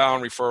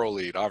outbound referral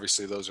lead.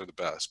 Obviously, those are the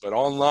best. But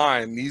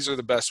online, these are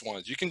the best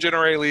ones. You can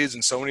generate leads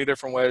in so many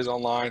different ways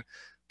online,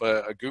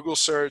 but a Google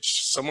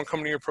search, someone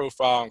coming to your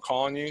profile and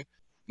calling you,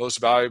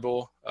 most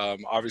valuable.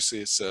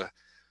 Obviously, it's a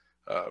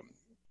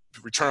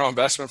return on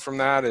investment from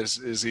that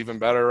is even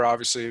better,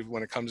 obviously,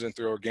 when it comes in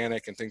through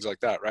organic and things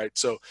like that, right?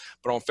 So,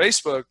 but on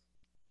Facebook,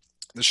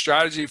 the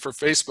strategy for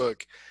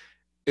Facebook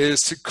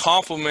is to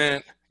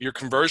complement your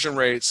conversion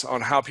rates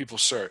on how people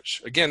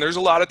search. Again, there's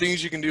a lot of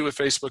things you can do with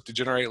Facebook to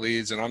generate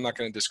leads, and I'm not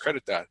going to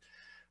discredit that.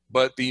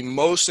 But the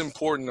most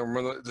important,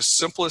 the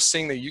simplest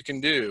thing that you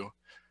can do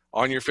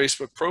on your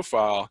Facebook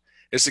profile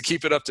is to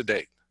keep it up to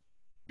date,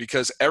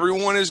 because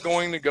everyone is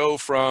going to go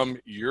from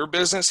your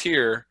business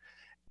here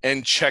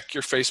and check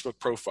your Facebook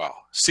profile.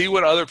 See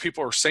what other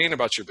people are saying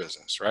about your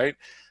business, right?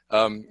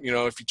 You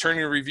know, if you turn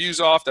your reviews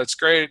off, that's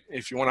great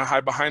if you want to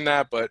hide behind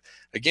that. But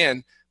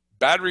again,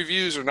 bad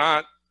reviews are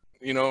not,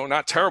 you know,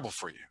 not terrible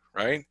for you,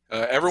 right?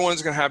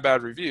 Everyone's going to have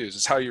bad reviews.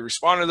 It's how you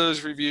respond to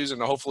those reviews,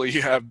 and hopefully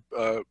you have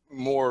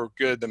more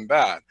good than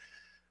bad.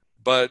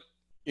 But,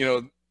 you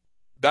know,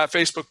 that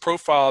Facebook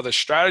profile, the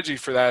strategy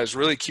for that is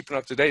really keeping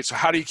up to date. So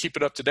how do you keep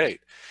it up to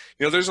date?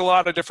 You know, there's a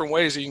lot of different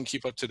ways that you can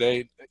keep up to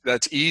date.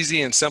 That's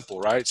easy and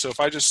simple, right? So if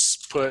I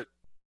just put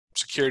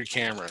security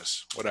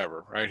cameras,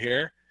 whatever, right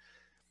here,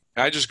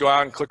 and I just go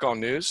out and click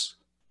on news,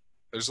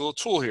 there's a little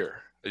tool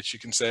here that you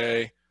can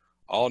say,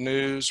 all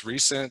news,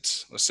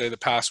 recent, let's say the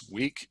past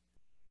week.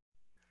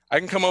 I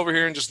can come over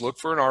here and just look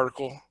for an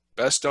article,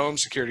 best dome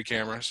security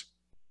cameras.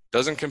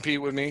 Doesn't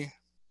compete with me.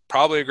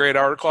 Probably a great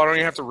article. I don't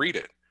even have to read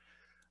it.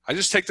 I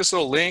just take this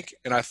little link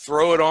and I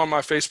throw it on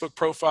my Facebook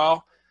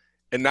profile,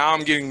 and now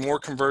I'm getting more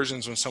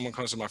conversions when someone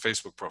comes to my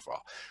Facebook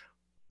profile.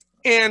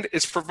 And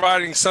it's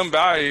providing some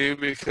value,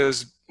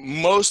 because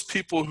most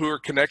people who are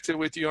connected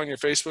with you on your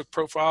Facebook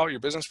profile, your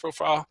business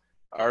profile,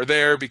 are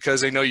there because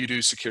they know you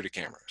do security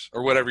cameras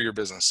or whatever your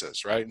business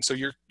is, right? And so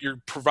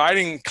you're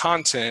providing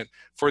content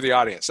for the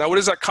audience. Now, what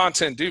does that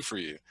content do for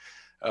you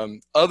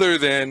other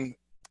than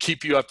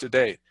keep you up to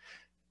date?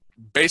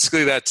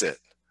 Basically, that's it,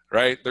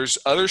 right? There's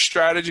other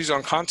strategies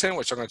on content,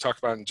 which I'm going to talk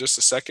about in just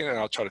a second, and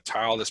I'll try to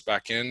tie all this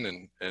back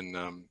in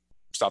and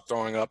stop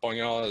throwing up on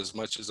y'all as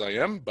much as I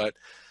am. But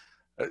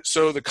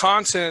so the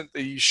content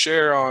that you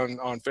share on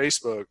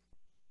Facebook,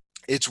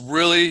 it's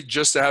really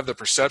just to have the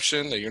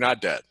perception that you're not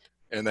dead.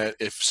 And that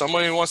if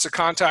somebody wants to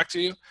contact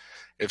you,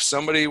 if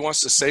somebody wants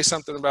to say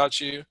something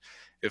about you,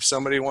 if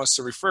somebody wants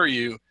to refer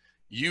you,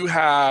 you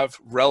have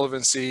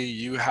relevancy,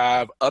 you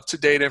have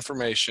up-to-date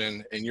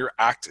information, and you're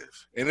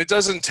active. And it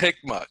doesn't take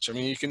much. I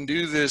mean, you can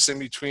do this in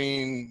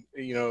between,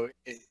 you know,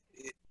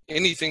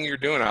 anything you're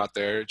doing out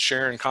there,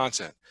 sharing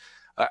content.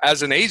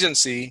 As an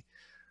agency,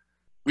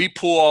 we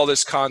pull all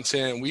this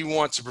content. We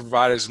want to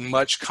provide as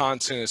much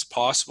content as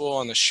possible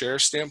on the share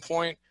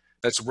standpoint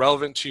that's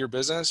relevant to your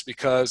business,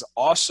 because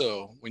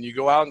also when you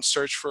go out and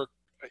search for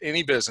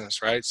any business,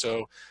 right?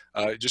 So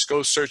just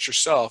go search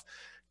yourself.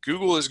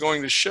 Google is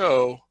going to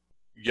show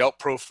Yelp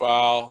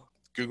profile,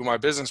 Google My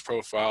Business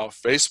profile,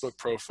 Facebook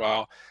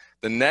profile,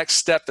 the next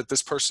step that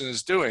this person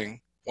is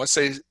doing. Once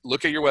they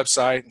look at your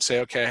website and say,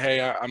 okay,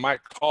 hey, I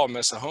might call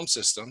Mesa Home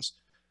Systems.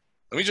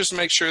 Let me just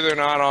make sure they're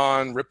not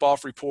on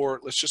Ripoff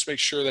Report. Let's just make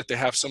sure that they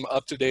have some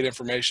up-to-date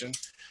information.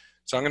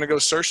 So I'm going to go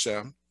search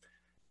them.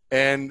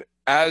 And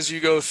as you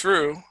go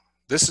through,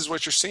 this is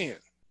what you're seeing,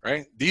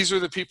 right? These are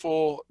the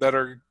people that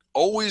are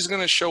always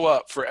going to show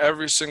up for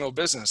every single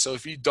business. So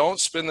if you don't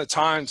spend the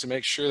time to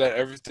make sure that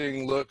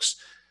everything looks,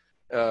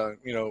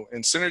 you know,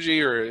 in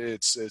synergy, or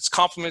it's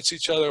complements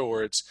each other,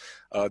 or it's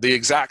the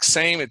exact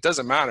same, it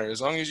doesn't matter. As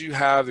long as you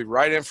have the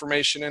right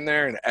information in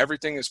there and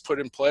everything is put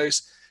in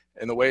place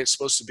and the way it's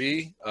supposed to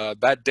be,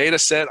 that data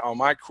set on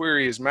my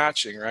query is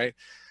matching, right?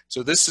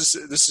 So this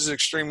is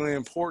extremely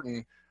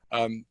important.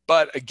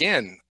 But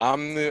again,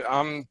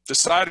 I'm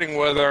deciding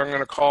whether I'm going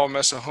to call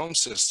Mesa Home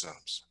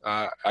Systems.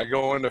 I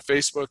go into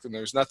Facebook and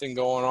there's nothing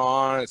going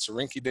on. It's a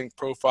rinky-dink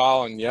profile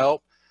on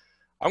Yelp.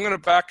 I'm going to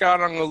back out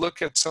and I'm going to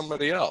look at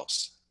somebody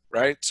else,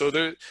 right? So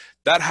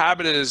that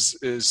habit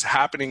is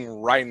happening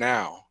right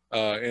now,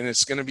 and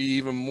it's going to be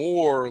even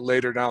more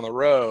later down the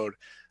road,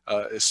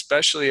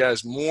 especially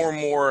as more and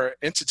more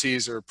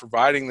entities are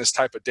providing this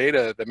type of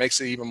data that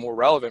makes it even more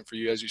relevant for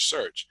you as you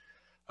search.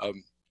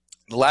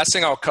 The last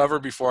thing I'll cover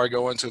before I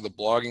go into the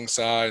blogging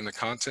side and the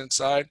content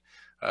side,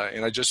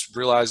 and I just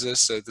realized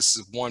this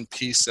is one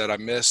piece that I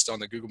missed on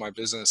the Google My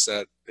Business,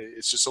 that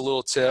it's just a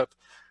little tip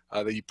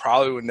that you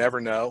probably would never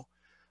know.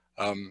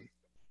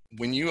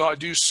 When you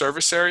do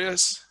service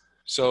areas,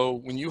 so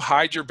when you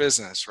hide your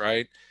business,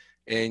 right,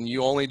 and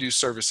you only do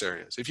service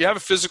areas. If you have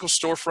a physical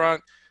storefront,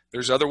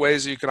 there's other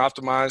ways that you can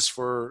optimize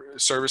for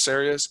service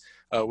areas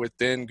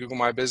within Google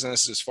My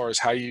Business as far as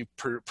how you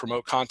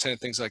promote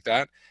content, things like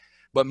that.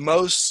 But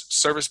most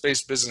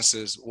service-based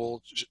businesses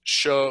will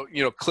show,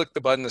 you know, click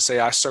the button to say,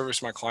 I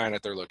service my client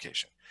at their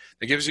location.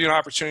 It gives you an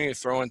opportunity to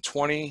throw in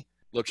 20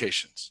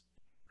 locations,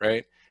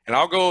 right? And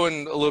I'll go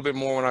in a little bit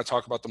more when I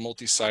talk about the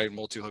multi-site,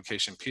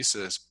 multi-location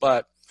pieces.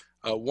 But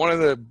one of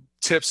the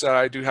tips that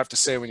I do have to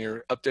say when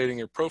you're updating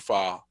your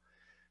profile,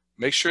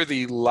 make sure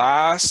the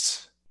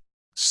last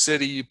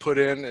city you put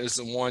in is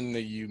the one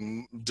that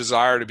you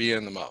desire to be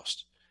in the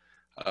most.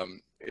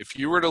 If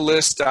you were to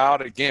list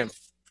out, again,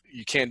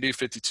 you can't do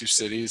 52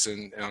 cities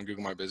on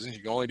Google My Business.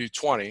 You can only do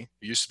 20. It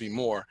used to be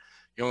more.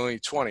 You only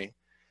need 20.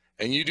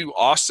 And you do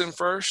Austin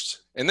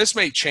first. And this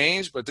may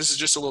change, but this is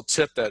just a little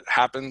tip that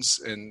happens,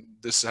 and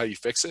this is how you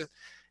fix it.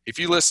 If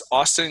you list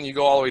Austin, you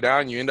go all the way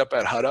down, you end up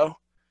at Hutto.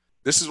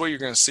 This is what you're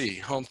going to see: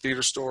 home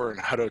theater store in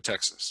Hutto,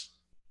 Texas,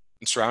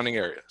 and surrounding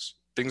areas,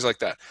 things like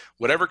that.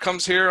 Whatever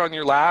comes here on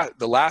your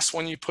the last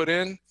one you put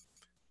in,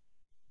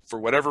 for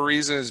whatever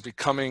reason, is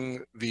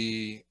becoming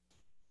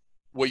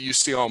what you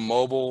see on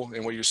mobile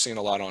and what you're seeing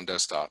a lot on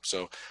desktop.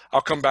 So I'll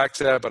come back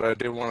to that, but I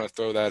did want to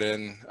throw that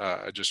in.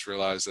 I just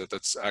realized that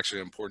that's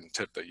actually an important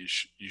tip that you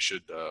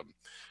should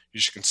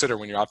consider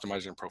when you're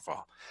optimizing your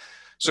profile.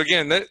 So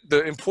again,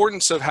 the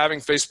importance of having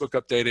Facebook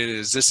updated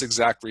is this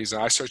exact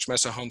reason. I search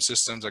Mesa Home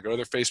Systems, I go to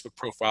their Facebook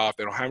profile. If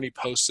they don't have any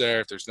posts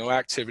there, if there's no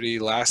activity,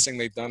 last thing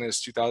they've done is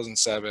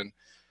 2007.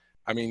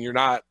 I mean,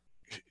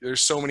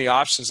 there's so many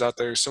options out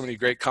there, so many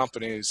great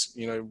companies,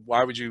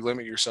 why would you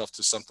limit yourself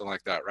to something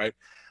like that, right?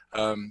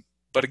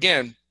 But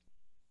again,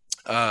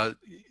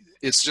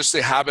 it's just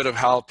a habit of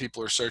how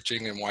people are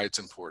searching and why it's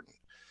important.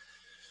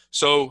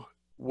 So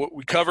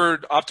we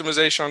covered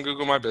optimization on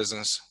Google My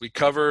Business. We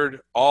covered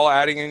all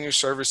adding in your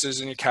services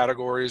and your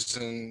categories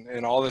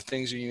and all the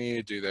things you need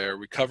to do there.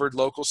 We covered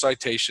local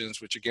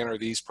citations, which again are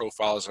these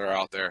profiles that are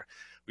out there.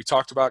 We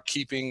talked about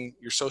keeping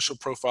your social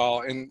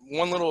profile. And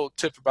one little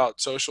tip about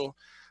social,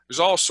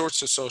 there's all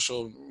sorts of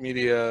social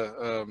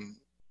media,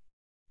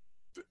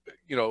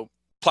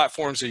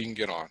 platforms that you can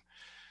get on.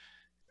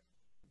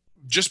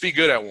 Just be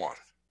good at one,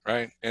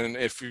 right? And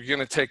if you're going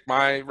to take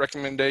my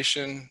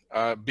recommendation,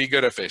 be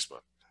good at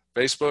Facebook.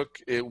 Facebook,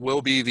 it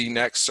will be the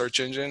next search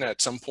engine at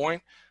some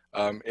point.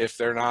 If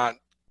they're not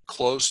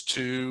close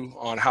to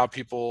on how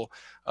people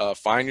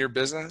find your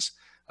business.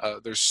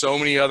 There's so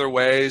many other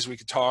ways we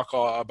could talk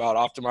about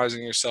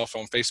optimizing yourself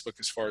on Facebook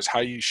as far as how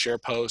you share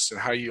posts and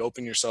how you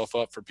open yourself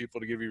up for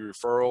people to give you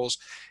referrals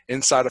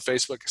inside of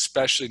Facebook,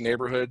 especially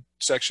neighborhood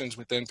sections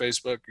within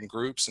Facebook and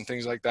groups and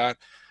things like that.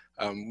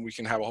 We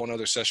can have a whole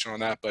nother session on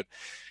that. But,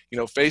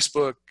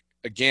 Facebook,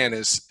 again,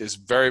 is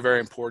very,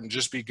 very important.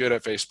 Just be good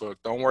at Facebook.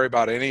 Don't worry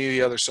about any of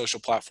the other social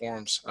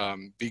platforms.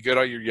 Be good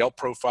at your Yelp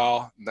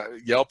profile.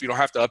 Yelp, you don't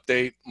have to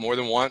update more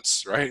than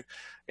once, right?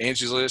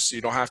 Angie's List,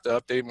 you don't have to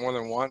update more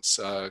than once.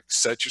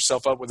 Set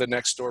yourself up with a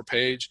Nextdoor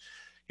page.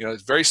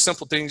 It's very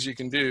simple things you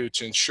can do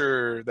to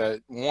ensure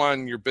that,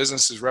 one, your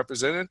business is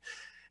represented,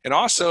 and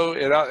also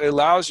it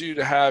allows you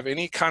to have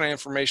any kind of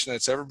information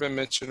that's ever been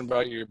mentioned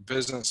about your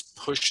business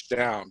pushed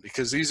down,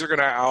 because these are going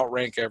to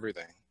outrank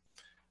everything.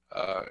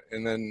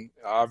 And then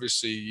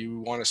obviously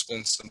you want to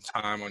spend some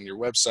time on your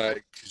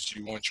website because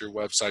you want your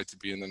website to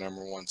be in the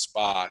 #1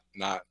 spot,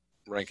 not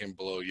ranking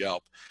below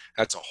Yelp.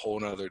 That's a whole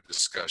nother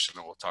discussion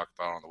that we'll talk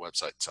about on the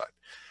website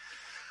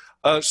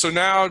side. So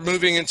now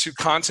moving into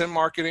content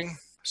marketing.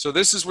 So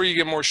this is where you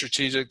get more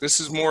strategic. This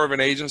is more of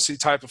an agency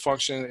type of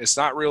function. It's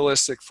not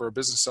realistic for a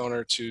business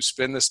owner to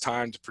spend this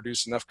time to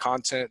produce enough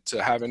content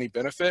to have any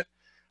benefit.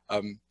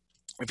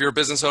 If you're a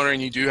business owner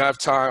and you do have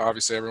time,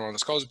 obviously everyone on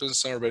this call is a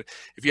business owner, but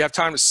if you have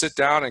time to sit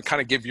down and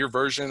kind of give your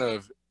version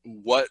of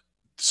what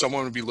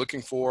someone would be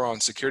looking for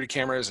on security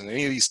cameras and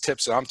any of these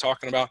tips that I'm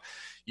talking about,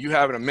 you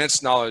have an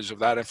immense knowledge of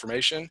that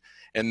information,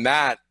 and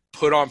that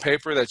put on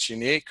paper that's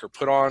unique, or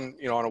put on,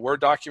 on a Word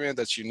document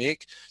that's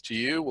unique to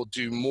you, will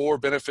do more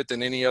benefit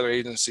than any other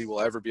agency will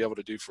ever be able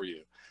to do for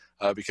you,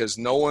 because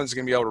no one's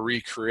going to be able to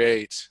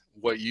recreate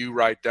what you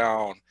write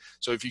down.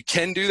 So if you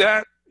can do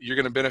that, you're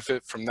going to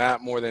benefit from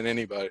that more than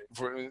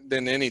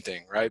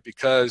anything, right?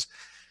 Because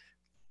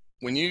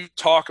when you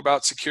talk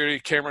about security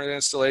camera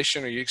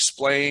installation, or you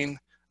explain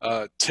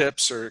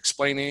tips or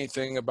explain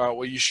anything about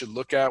what you should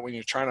look at when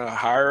you're trying to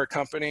hire a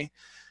company,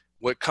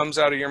 what comes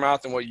out of your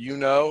mouth and what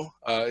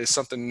is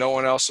something no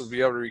one else will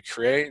be able to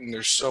recreate. And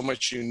there's so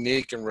much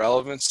unique and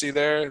relevancy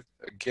there.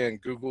 Again,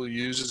 Google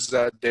uses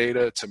that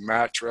data to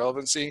match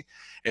relevancy.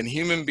 And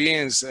human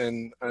beings,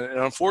 and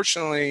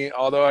unfortunately,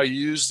 although I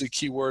use the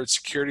keyword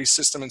security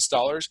system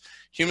installers,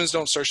 humans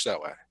don't search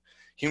that way.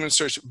 Humans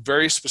search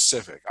very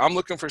specific. I'm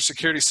looking for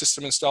security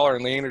system installer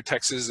in Leander,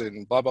 Texas,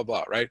 and blah, blah,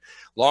 blah, right?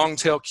 Long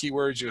tail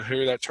keywords, you'll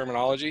hear that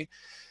terminology.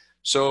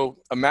 So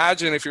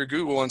imagine if you're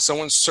Google and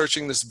someone's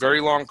searching this very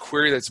long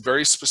query that's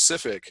very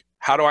specific.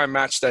 How do I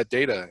match that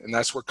data? And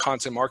that's where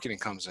content marketing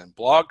comes in.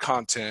 Blog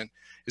content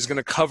is going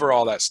to cover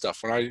all that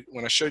stuff.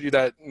 When I showed you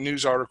that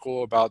news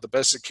article about the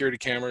best security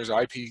cameras,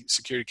 IP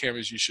security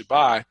cameras you should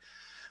buy,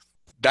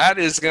 that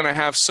is going to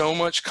have so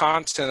much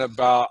content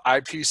about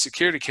IP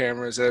security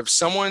cameras that if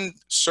someone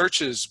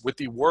searches with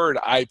the word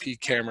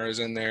IP cameras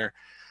in there,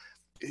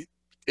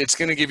 it's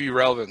going to give you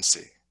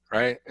relevancy,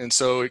 right? And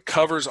so it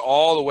covers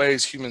all the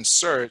ways humans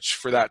search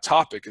for that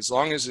topic, as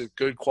long as it's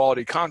good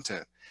quality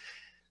content.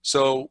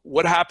 So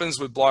what happens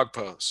with blog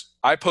posts?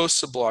 I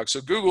post a blog.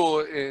 So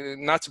Google,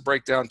 not to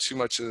break down too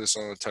much of this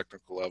on a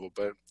technical level,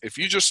 but if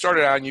you just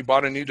started out and you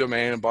bought a new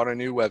domain and bought a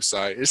new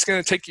website, it's going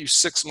to take you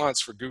 6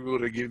 months for Google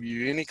to give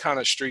you any kind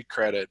of street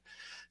credit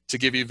to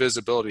give you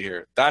visibility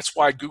here. That's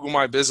why Google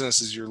My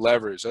Business is your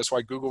leverage. That's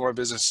why Google My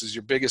Business is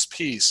your biggest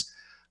piece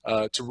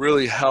to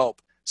really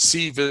help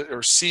see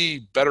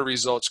better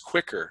results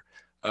quicker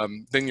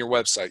than your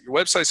website. Your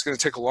website's going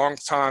to take a long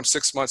time,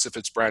 6 months if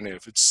it's brand new.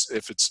 If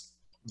it's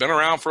been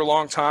around for a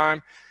long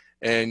time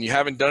and you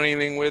haven't done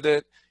anything with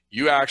it,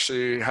 you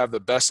actually have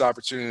the best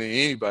opportunity than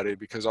anybody,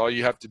 because all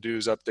you have to do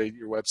is update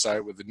your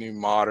website with a new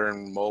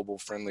modern mobile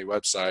friendly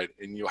website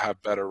and you'll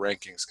have better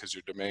rankings because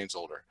your domain's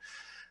older.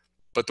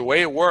 But the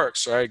way it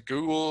works, right,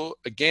 Google,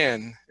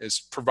 again,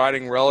 is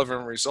providing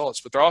relevant results,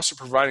 but they're also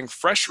providing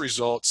fresh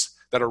results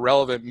that are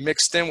relevant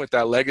mixed in with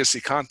that legacy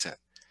content.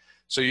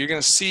 So you're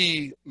going to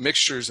see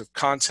mixtures of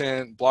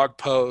content, blog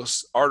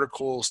posts,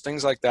 articles,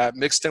 things like that,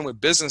 mixed in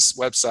with business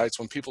websites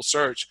when people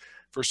search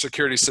for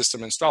security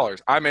system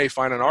installers. I may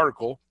find an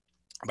article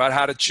about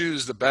how to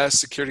choose the best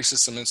security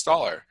system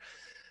installer.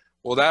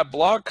 Well, that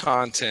blog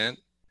content,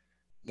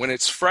 when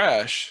it's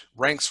fresh,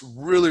 ranks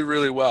really,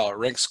 really well. It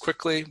ranks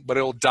quickly, but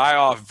it'll die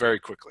off very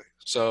quickly.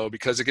 So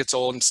because it gets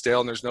old and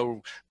stale and there's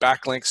no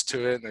backlinks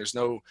to it and there's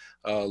no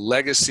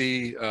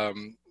legacy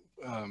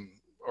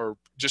or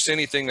just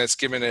anything that's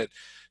given it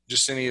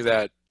just any of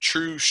that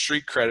true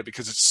street credit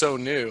because it's so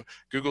new,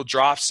 Google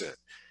drops it.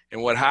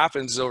 And what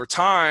happens is over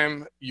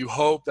time, you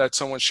hope that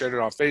someone shared it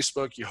on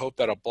Facebook, you hope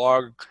that a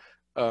blog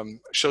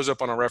shows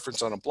up on a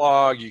reference on a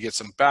blog, you get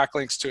some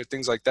backlinks to it,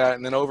 things like that.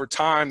 And then over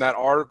time, that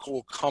article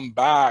will come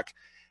back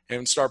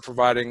and start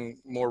providing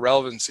more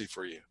relevancy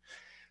for you.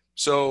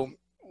 So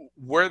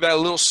where that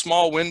little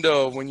small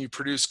window when you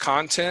produce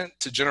content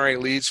to generate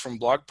leads from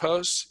blog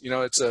posts, you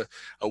know, it's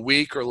a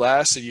week or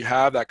less that you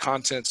have that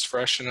content's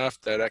fresh enough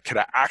that it could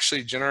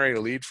actually generate a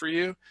lead for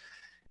you.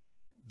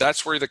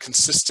 That's where the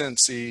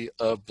consistency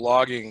of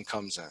blogging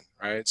comes in,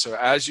 right? So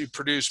as you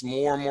produce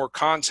more and more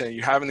content,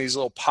 you have in these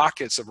little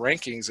pockets of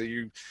rankings that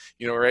you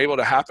know are able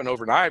to happen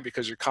overnight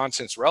because your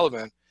content's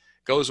relevant,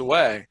 goes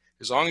away.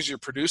 As long as you're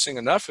producing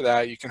enough of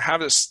that, you can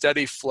have a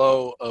steady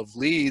flow of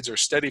leads or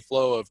steady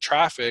flow of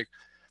traffic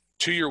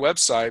to your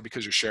website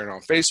because you're sharing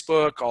on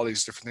Facebook, all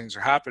these different things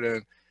are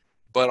happening.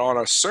 But on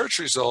a search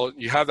result,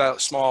 you have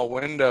that small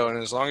window,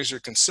 and as long as you're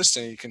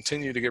consistent, you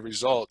continue to get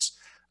results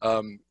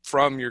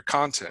from your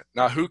content.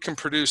 Now, who can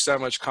produce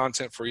that much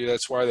content for you?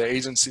 That's why the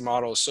agency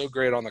model is so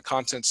great on the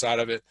content side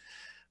of it.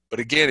 But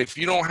again, if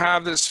you don't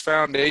have this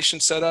foundation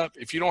set up,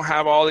 if you don't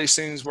have all these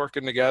things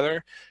working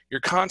together,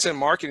 your content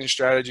marketing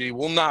strategy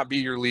will not be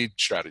your lead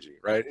strategy,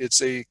 right?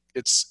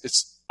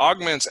 It's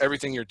augments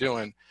everything you're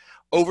doing.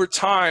 Over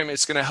time,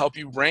 it's going to help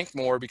you rank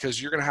more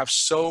because you're going to have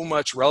so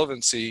much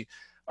relevancy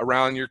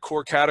around your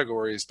core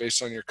categories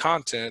based on your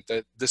content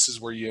that this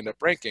is where you end up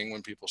ranking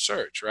when people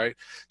search, right?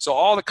 So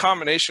all the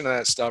combination of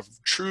that stuff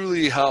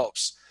truly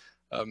helps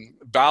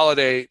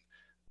validate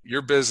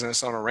your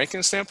business on a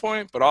ranking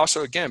standpoint, but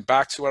also, again,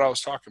 back to what I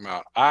was talking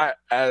about. At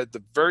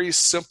the very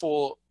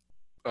simple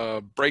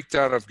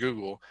breakdown of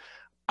Google,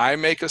 I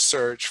make a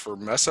search for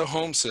Mesa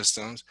Home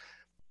Systems.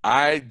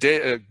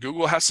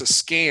 Google has to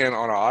scan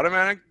on an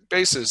automatic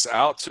basis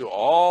out to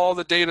all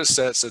the data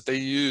sets that they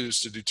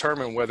use to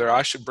determine whether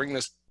I should bring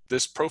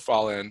this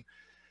profile in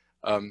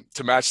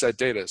to match that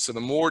data. So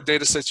the more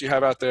data sets you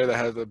have out there that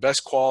have the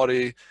best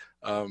quality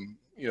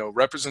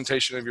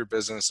representation of your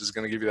business is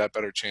going to give you that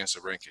better chance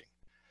of ranking.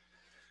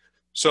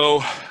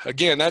 So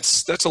again,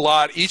 that's a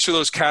lot. Each of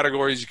those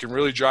categories you can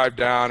really drive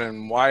down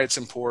and why it's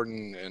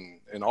important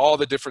and all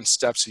the different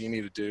steps that you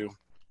need to do.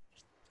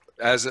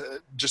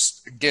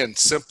 Just again,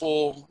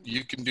 simple,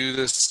 you can do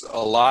this,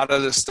 a lot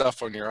of this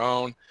stuff on your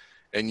own,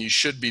 and you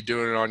should be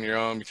doing it on your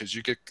own because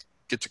you get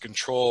to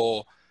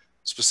control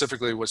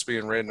specifically what's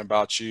being written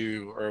about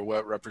you or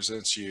what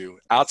represents you.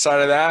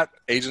 Outside of that,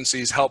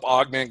 agencies help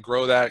augment,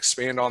 grow that,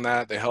 expand on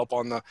that. They help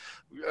on the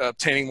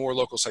obtaining more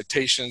local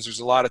citations. There's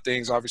a lot of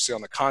things obviously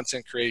on the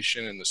content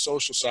creation and the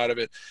social side of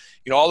it.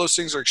 You know, all those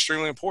things are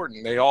extremely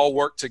important. They all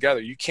work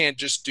together. You can't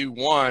just do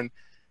one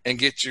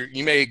and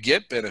you may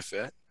get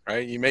benefit,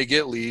 right? You may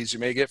get leads, you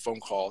may get phone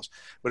calls,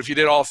 but if you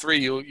did all three,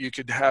 you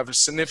could have a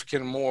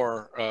significant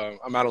more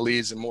amount of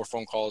leads and more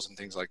phone calls and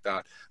things like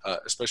that,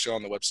 especially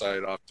on the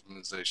website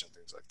optimization,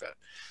 things like that.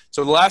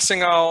 So the last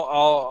thing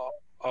I'll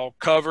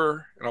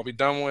cover, and I'll be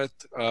done with,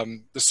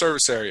 the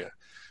service area.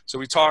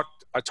 So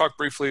I talked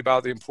briefly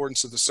about the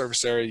importance of the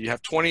service area. You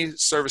have 20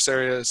 service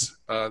areas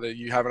that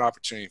you have an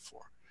opportunity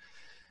for.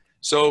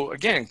 So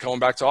again, going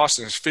back to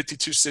Austin, there's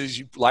 52 cities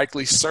you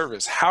likely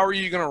service. How are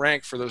you going to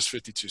rank for those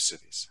 52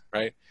 cities,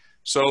 right?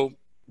 So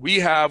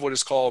we have what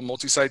is called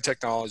multi-site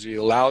technology. It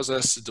allows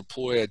us to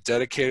deploy a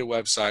dedicated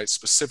website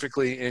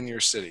specifically in your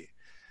city.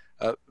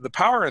 The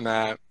power in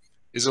that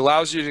is it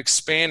allows you to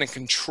expand and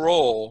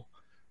control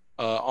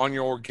on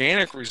your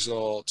organic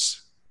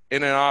results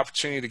in an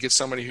opportunity to get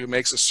somebody who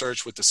makes a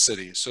search with the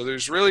city. So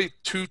there's really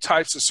two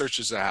types of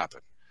searches that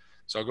happen.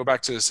 So I'll go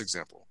back to this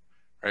example.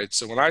 Right,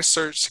 so when I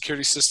search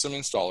security system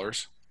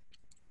installers,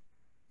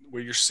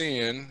 what you're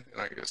seeing,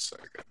 and I guess I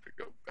got to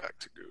go back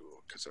to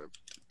Google because I have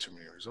too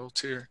many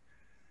results here.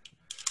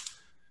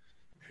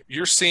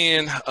 You're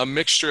seeing a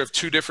mixture of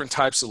two different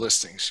types of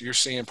listings. You're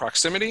seeing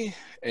proximity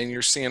and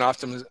you're seeing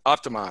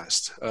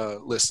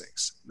optimized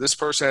listings. This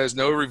person has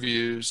no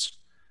reviews.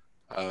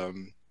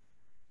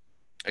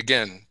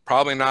 Again,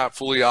 probably not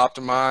fully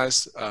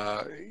optimized.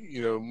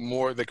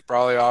 More, they could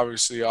probably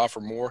obviously offer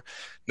more.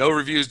 No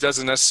reviews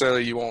doesn't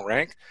necessarily you won't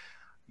rank,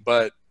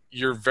 but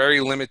you're very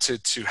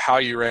limited to how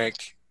you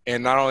rank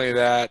And not only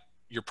that,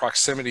 your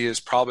proximity is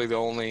probably the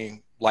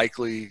only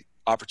likely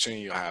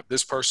opportunity you'll have.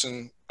 This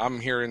person, I'm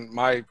hearing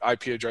my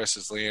IP address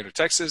is Leander,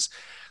 Texas.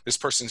 This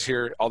person's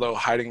here, although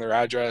hiding their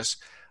address.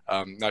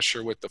 Not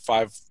sure what the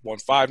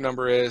 515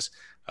 number is.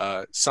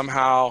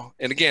 Somehow,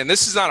 and again,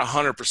 this is not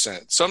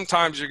 100%.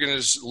 Sometimes you're going to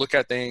just look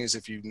at things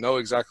if you know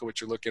exactly what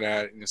you're looking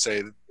at and you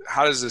say,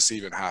 how does this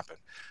even happen?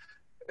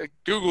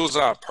 Google's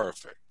not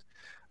perfect.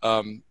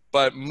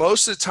 But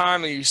most of the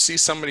time that you see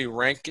somebody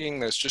ranking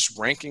that's just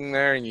ranking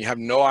there and you have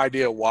no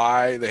idea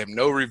why, they have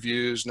no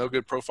reviews, no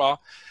good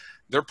profile,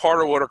 they're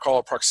part of what are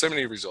called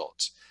proximity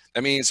results.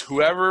 That means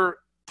whoever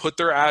put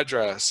their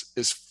address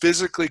is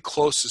physically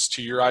closest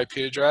to your IP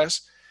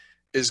address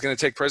is going to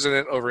take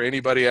precedent over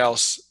anybody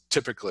else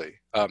typically.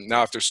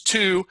 Now, if there's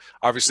two,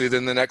 obviously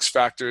then the next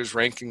factor is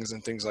rankings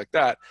and things like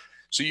that.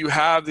 So you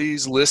have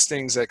these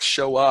listings that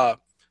show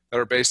up that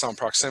are based on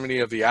proximity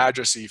of the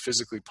address that you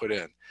physically put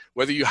in.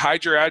 Whether you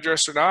hide your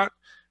address or not,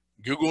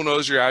 Google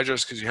knows your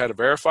address because you had to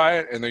verify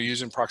it, and they're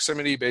using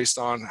proximity based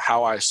on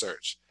how I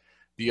search.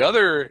 The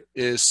other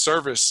is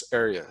service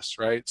areas,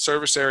 right?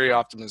 Service area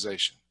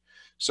optimization.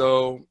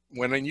 So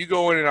when you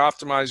go in and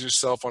optimize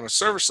yourself on a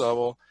service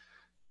level,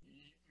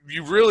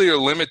 you really are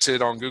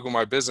limited on Google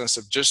My Business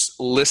of just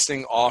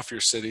listing off your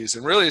cities.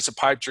 And really it's a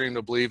pipe dream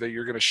to believe that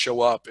you're going to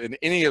show up in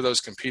any of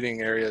those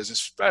competing areas,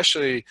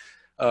 especially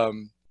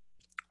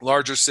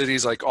larger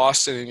cities like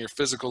Austin and your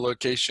physical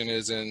location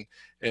is in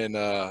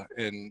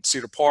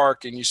Cedar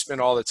Park, and you spend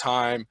all the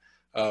time,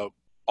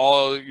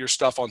 all your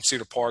stuff on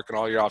Cedar Park and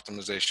all your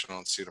optimization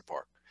on Cedar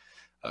Park.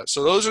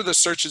 So those are the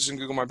searches in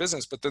Google My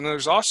Business. But then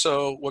there's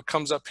also what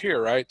comes up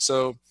here, right?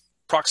 So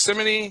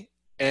proximity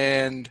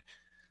and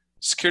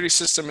security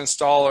system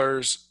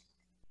installers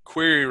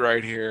query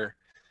right here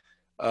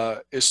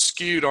is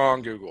skewed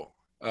on Google.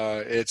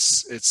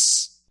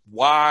 It's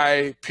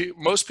why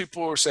most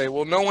people will say,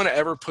 well, no one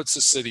ever puts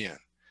a city in.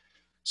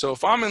 So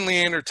if I'm in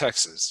Leander,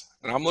 Texas,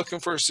 and I'm looking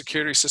for a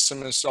security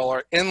system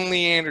installer in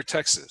Leander,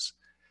 Texas,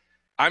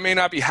 I may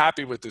not be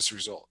happy with this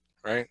result,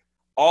 right?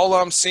 All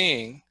I'm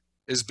seeing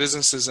is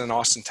businesses in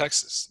Austin,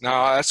 Texas.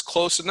 Now that's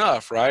close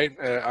enough, right?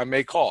 I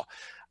may call.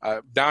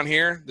 Down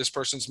here, this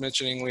person's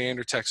mentioning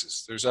Leander,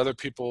 Texas. There's other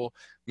people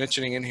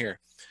mentioning in here.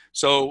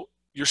 So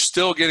you're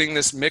still getting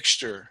this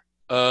mixture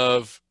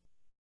of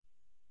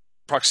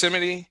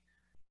proximity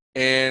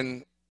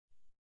and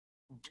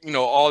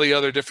all the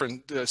other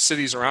different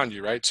cities around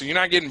you, right? So you're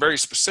not getting very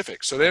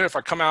specific. So then if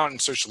I come out and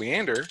search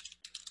Leander,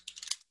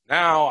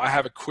 now I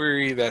have a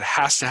query that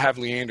has to have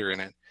Leander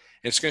in it.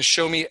 It's going to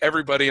show me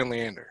everybody in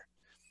Leander.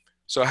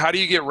 So how do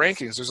you get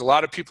rankings? There's a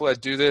lot of people that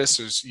do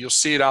this. You'll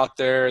see it out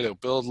there. They'll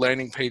build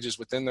landing pages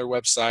within their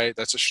website.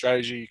 That's a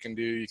strategy you can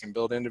do. You can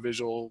build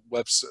individual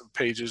web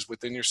pages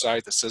within your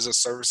site that says a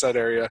service that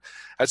area.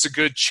 That's a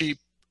good, cheap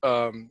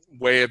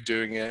way of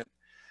doing it.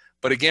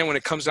 But again, when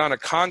it comes down to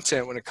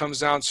content, when it comes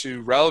down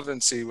to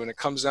relevancy, when it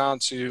comes down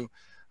to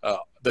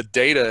the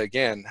data,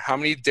 again, how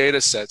many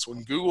data sets?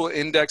 When Google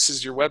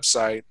indexes your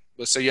website,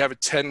 let's say you have a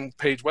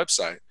 10-page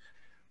website.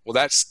 Well,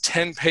 that's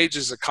 10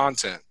 pages of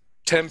content,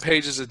 10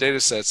 pages of data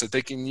sets that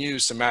they can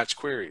use to match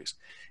queries.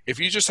 If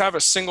you just have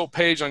a single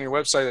page on your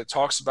website that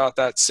talks about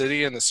that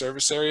city and the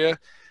service area,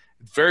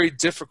 it's very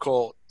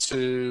difficult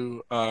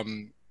to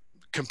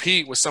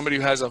compete with somebody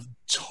who has a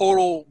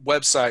total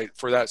website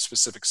for that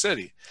specific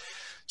city.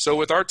 So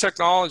with our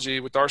technology,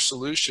 with our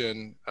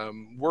solution,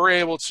 we're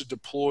able to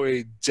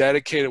deploy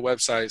dedicated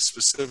websites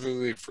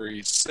specifically for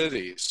each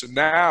city. So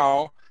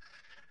now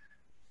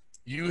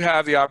you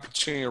have the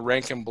opportunity to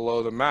rank them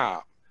below the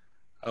map.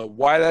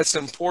 Why that's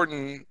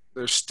important,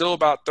 there's still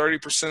about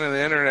 30% of the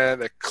internet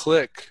that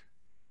click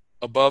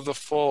above the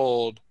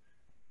fold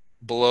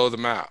below the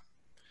map.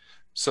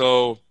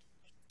 So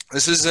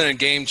this isn't a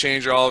game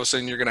changer. All of a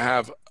sudden you're going to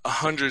have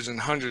hundreds and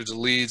hundreds of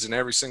leads in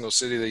every single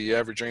city that you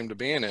ever dreamed of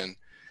being in.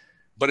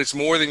 But it's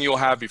more than you'll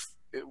have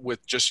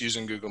with just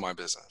using Google My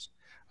Business.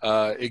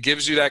 It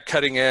gives you that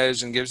cutting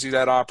edge and gives you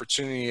that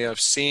opportunity of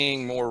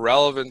seeing more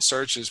relevant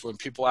searches when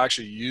people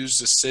actually use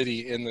the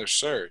city in their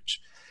search.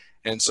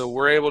 And so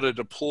we're able to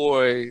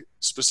deploy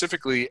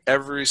specifically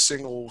every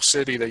single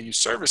city that you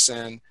service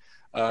in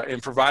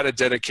and provide a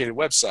dedicated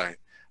website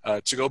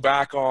to go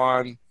back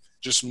on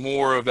just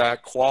more of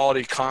that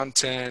quality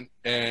content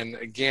and,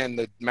 again,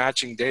 the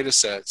matching data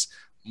sets.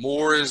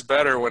 More is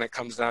better when it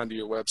comes down to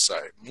your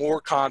website.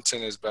 More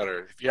content is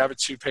better. If you have a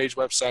 2-page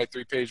website,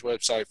 3-page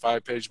website,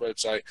 5-page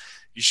website,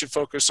 you should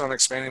focus on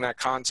expanding that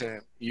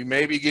content. You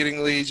may be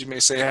getting leads. You may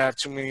say, I have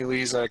too many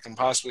leads that I can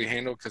possibly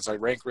handle because I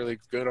rank really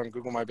good on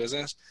Google My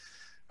Business.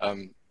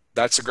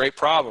 That's a great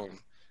problem.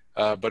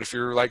 But if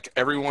you're like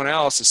everyone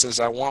else that says,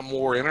 I want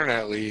more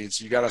internet leads,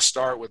 you got to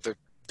start with the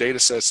data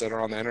sets that are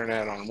on the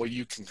internet on what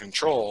you can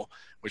control,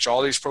 which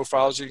all these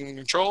profiles you can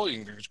control.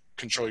 You can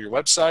control your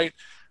website.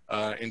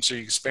 And so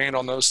you expand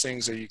on those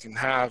things that you can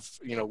have,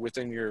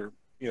 within your,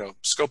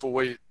 scope of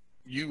what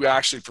you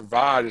actually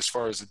provide as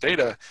far as the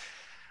data.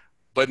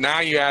 But now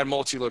you add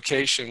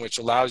multi-location, which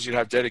allows you to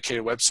have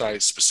dedicated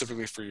websites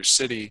specifically for your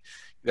city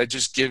that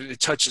just it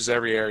touches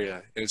every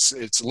area.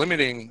 It's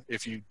limiting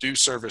if you do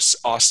service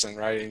Austin,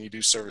 right, and you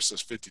do service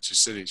those 52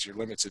 cities, you're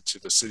limited to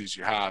the cities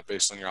you have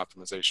based on your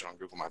optimization on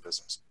Google My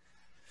Business.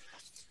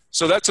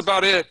 So that's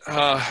about it.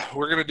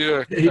 We're going to do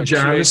a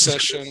QA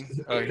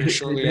session here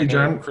shortly. Hey,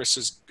 John. Chris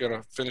is going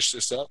to finish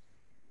this up.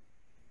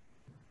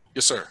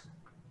 Yes, sir.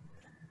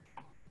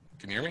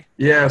 Can you hear me?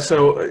 Yeah.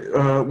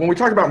 So when we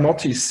talk about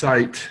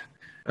multi-site,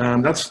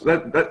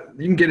 that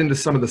you can get into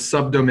some of the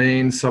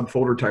subdomain,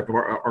 subfolder type of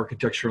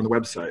architecture on the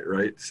website,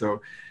 right?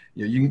 So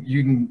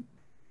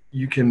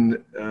you can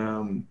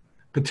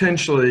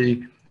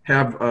potentially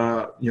have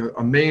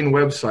a main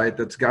website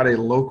that's got a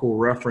local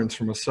reference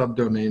from a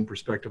subdomain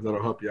perspective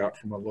that'll help you out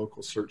from a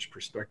local search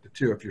perspective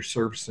too, if you're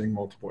servicing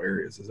multiple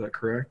areas. Is that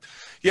correct?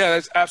 Yeah,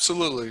 that's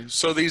absolutely.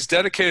 So these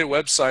dedicated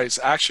websites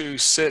actually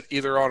sit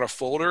either on a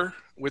folder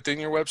within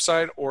your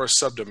website or a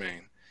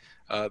subdomain.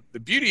 The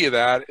beauty of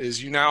that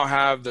is you now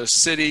have the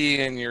city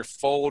in your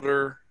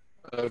folder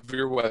of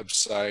your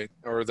website,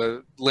 or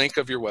the link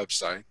of your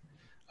website.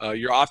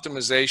 Your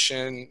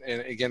optimization,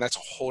 and again, that's a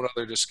whole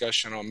other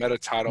discussion on meta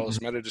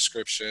titles, meta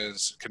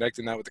descriptions,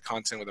 connecting that with the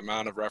content with the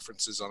amount of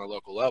references on a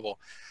local level.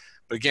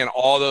 But again,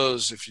 all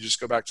those, if you just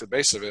go back to the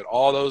base of it,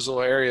 all those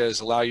little areas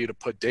allow you to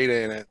put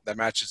data in it that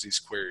matches these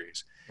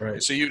queries. Right.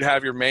 And so you'd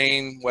have your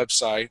main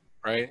website,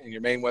 right? And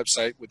your main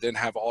website would then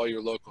have all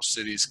your local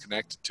cities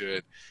connected to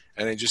it.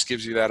 And it just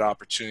gives you that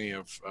opportunity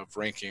of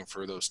ranking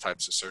for those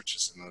types of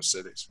searches in those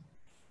cities.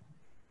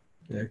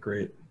 Yeah,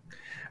 great.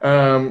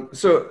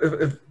 So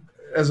if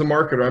as a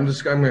marketer, I'm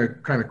going to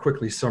kind of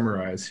quickly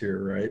summarize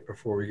here, right,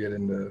 before we get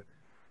into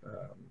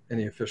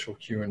any official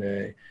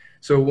Q&A.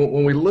 So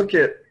when we look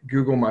at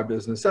Google My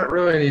Business, that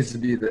really needs to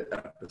be the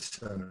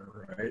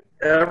epicenter, right?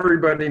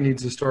 Everybody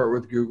needs to start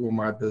with Google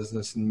My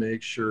Business and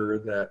make sure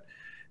that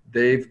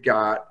they've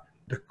got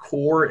the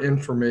core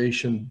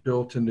information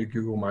built into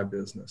Google My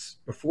Business.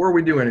 Before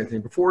we do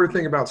anything, before we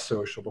think about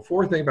social,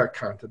 before we think about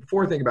content,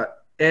 before we think about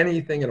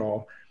anything at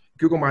all,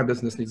 Google My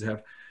Business needs to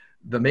have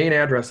the main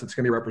address that's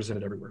going to be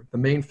represented everywhere, the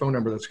main phone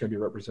number that's going to be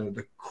represented,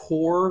 the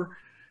core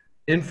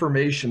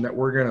information that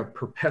we're going to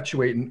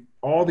perpetuate in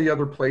all the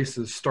other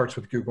places starts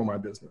with Google My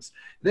Business.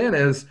 Then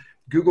as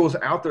Google's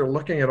out there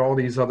looking at all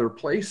these other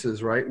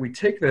places, right, we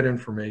take that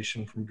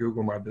information from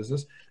Google My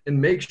Business and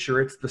make sure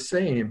it's the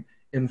same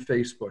in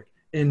Facebook,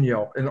 in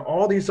Yelp, and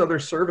all these other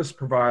service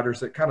providers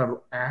that kind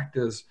of act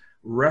as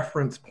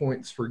reference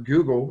points for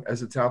Google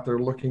as it's out there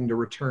looking to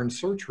return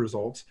search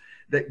results.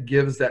 That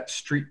gives that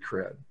street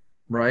cred,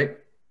 right?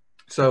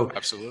 So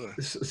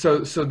absolutely. So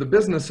the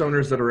business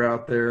owners that are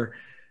out there,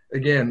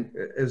 again,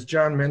 as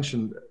John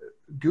mentioned,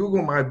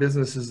 Google My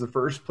Business is the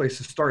first place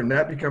to start, and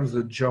that becomes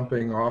the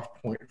jumping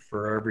off point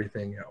for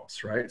everything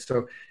else, right?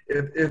 So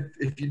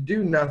if you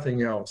do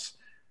nothing else,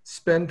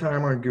 spend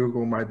time on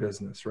Google My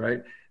Business,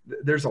 right?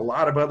 There's a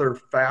lot of other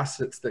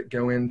facets that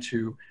go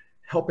into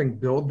helping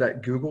build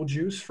that Google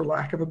juice, for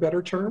lack of a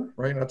better term,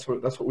 right? That's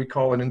what we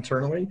call it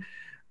internally.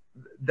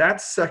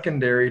 That's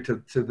secondary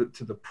to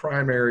the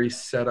primary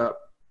setup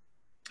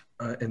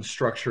and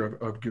structure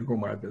of Google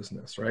My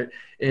Business, right?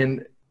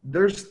 And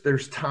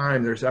there's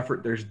time, there's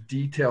effort, there's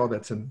detail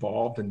that's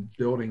involved in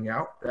building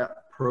out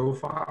that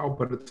profile,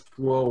 but it's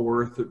well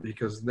worth it,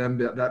 because then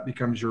that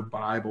becomes your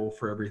Bible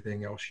for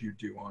everything else you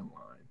do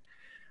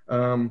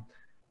online.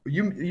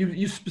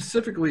 You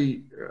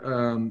specifically,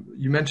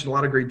 you mentioned a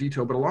lot of great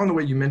detail, but along the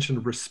way you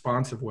mentioned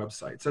responsive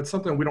websites. That's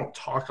something we don't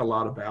talk a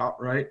lot about,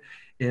 right?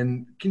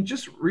 And can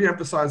just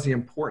reemphasize the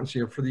importance,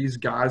 for these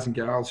guys and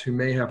gals who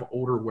may have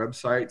older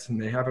websites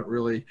and they haven't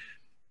really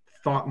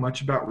thought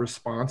much about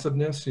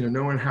responsiveness,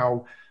 knowing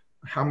how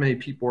many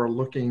people are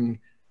looking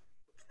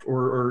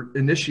or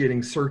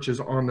initiating searches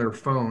on their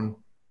phone.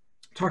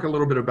 Talk a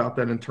little bit about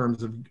that in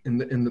terms of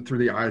through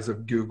the eyes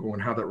of Google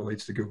and how that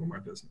relates to Google My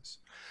Business.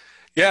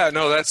 Yeah,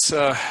 no, that's,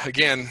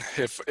 again,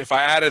 if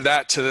I added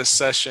that to this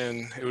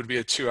session, it would be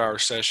a 2-hour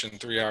session,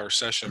 3-hour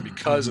session,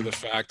 because of the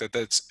fact that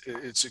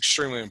it's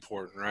extremely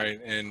important, right?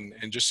 And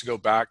just to go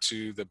back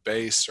to the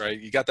base, right?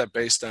 You got that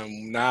base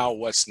done. Now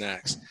what's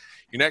next?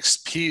 Your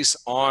next piece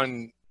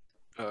on,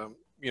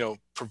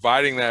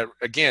 providing that,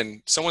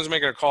 again, someone's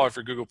making a call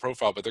for your Google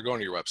profile, but they're going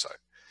to your website.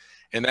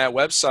 And that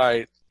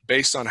website,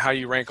 based on how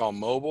you rank on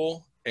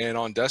mobile and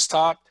on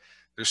desktop,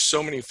 there's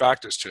so many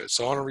factors to it.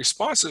 So on a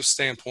responsive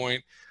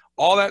standpoint,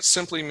 all that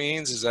simply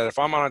means is that if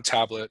I'm on a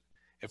tablet,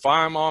 if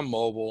I'm on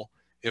mobile,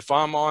 if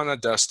I'm on a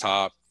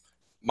desktop,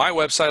 my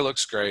website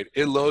looks great.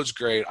 It loads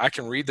great. I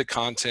can read the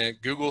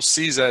content. Google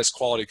sees that as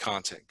quality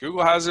content.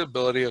 Google has the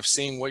ability of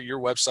seeing what your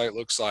website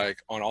looks like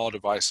on all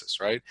devices,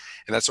 right?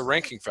 And that's a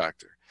ranking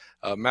factor.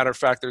 Matter of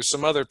fact, there's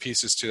some other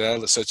pieces to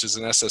that, such as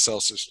an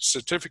SSL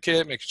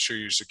certificate, making sure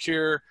you're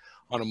secure.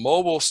 On a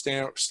mobile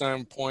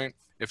standpoint,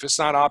 if it's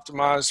not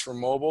optimized for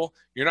mobile,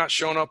 you're not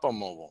showing up on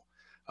mobile.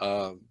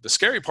 The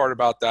scary part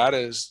about that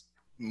is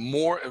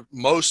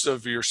most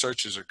of your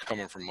searches are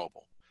coming from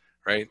mobile,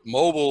 right?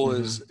 Mobile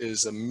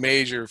is a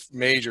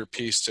major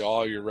piece to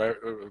all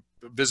your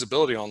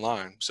visibility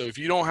online. So if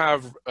you don't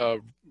have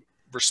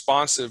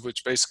responsive,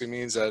 which basically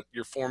means that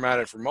you're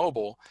formatted for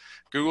mobile,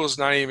 Google's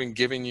not even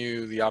giving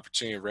you the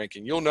opportunity of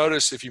ranking. You'll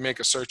notice if you make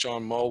a search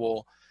on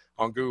mobile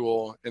on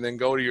Google and then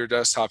go to your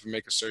desktop and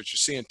make a search, you're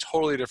seeing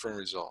totally different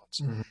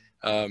results.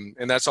 Mhm.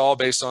 And that's all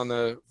based on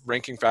the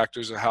ranking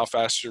factors of how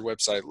fast your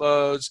website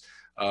loads.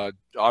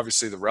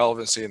 Obviously the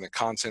relevancy and the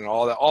content and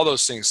all that, all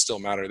those things still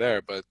matter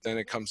there, but then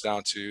it comes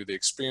down to the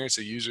experience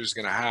a user is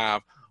going to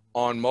have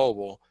on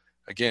mobile.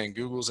 Again,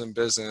 Google's in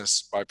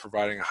business by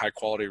providing high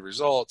quality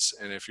results.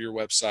 And if your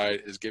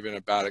website is giving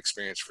a bad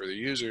experience for the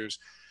users,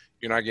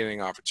 you're not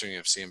getting an opportunity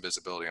of seeing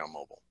visibility on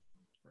mobile.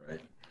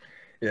 Right.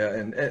 Yeah,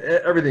 and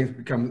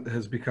everything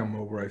has become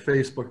mobile, right?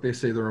 Facebook, they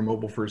say they're a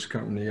mobile first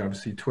company.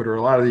 Obviously, Twitter,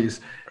 a lot of these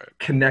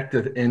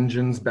connective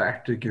engines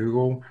back to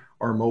Google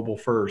are mobile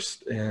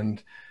first.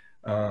 And,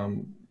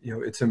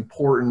 it's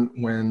important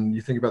when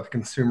you think about the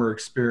consumer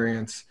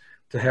experience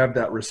to have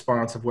that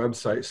responsive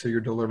website. So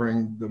you're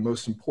delivering the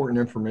most important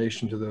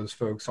information to those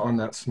folks on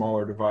that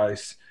smaller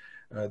device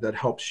that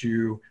helps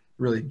you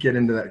really get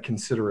into that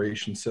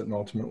consideration set and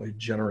ultimately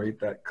generate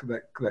that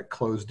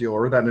closed deal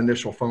or that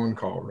initial phone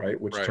call, right?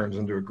 Which turns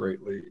into a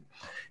great lead.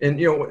 And,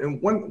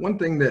 and one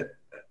thing that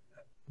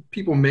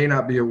people may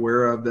not be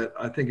aware of that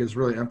I think is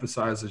really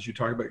emphasized as you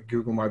talk about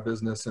Google My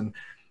Business and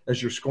as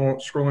you're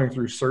scrolling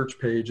through search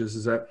pages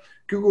is that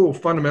Google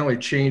fundamentally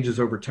changes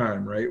over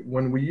time, right?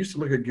 When we used to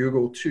look at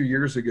Google 2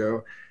 years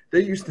ago, they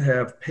used to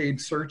have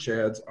paid search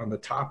ads on the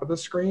top of the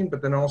screen,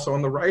 but then also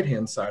on the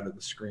right-hand side of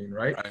the screen,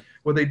 right?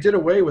 Well, they did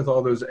away with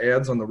all those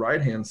ads on the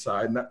right-hand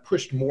side, and that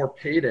pushed more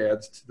paid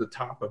ads to the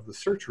top of the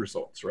search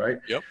results, right?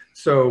 Yep.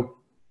 So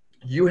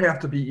you have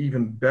to be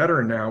even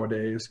better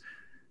nowadays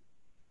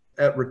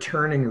at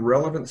returning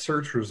relevant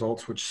search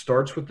results, which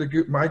starts with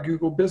the My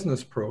Google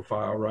Business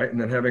profile, right?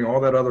 And then having all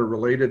that other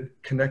related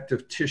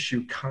connective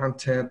tissue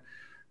content,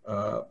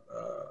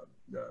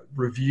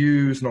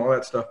 reviews and all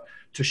that stuff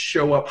to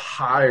show up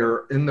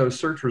higher in those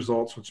search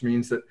results, which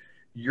means that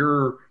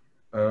you're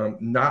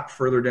not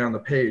further down the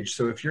page.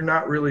 So if you're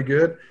not really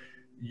good,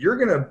 you're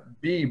going to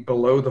be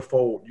below the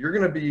fold. You're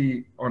going to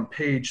be on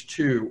page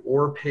 2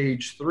 or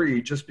page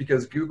 3 just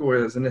because Google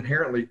is and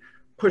inherently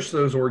push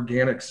those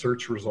organic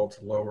search results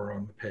lower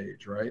on the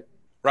page, right?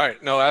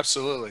 Right. No,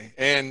 absolutely.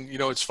 And,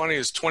 it's funny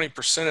is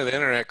 20% of the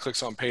internet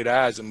clicks on paid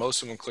ads and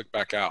most of them click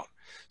back out.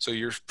 So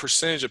your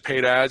percentage of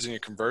paid ads and your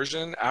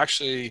conversion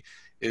actually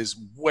is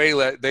way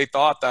less. They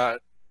thought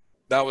that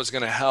was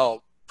going to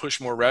help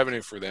push more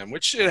revenue for them,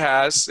 which it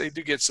has. They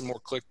do get some more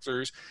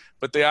click-throughs,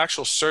 but the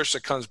actual search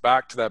that comes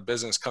back to that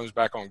business comes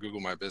back on Google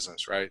My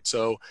Business, right?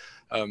 So,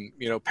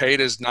 paid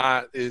is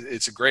not,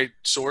 it's a great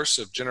source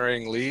of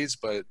generating leads,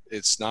 but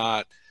it's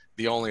not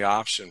the only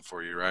option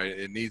for you, right?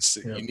 It needs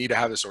to, you need to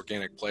have this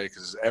organic play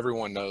because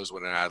everyone knows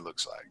what an ad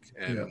looks like.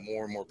 And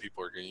more and more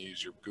people are going to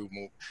use your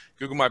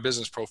Google My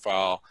Business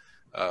profile.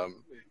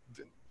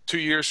 2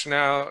 years from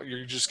now,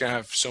 you're just going to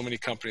have so many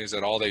companies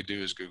that all they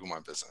do is Google My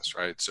Business,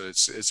 right? So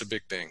it's a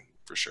big thing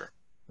for sure.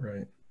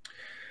 Right.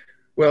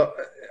 Well,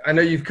 I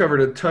know you've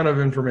covered a ton of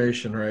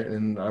information, right?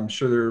 And I'm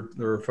sure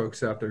there are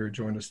folks out there who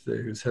joined us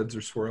today whose heads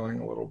are swirling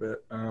a little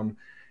bit.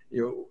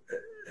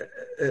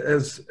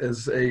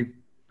 As a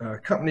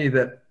company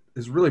that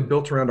is really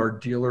built around our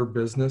dealer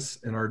business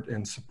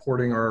and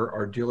supporting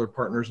our dealer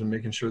partners and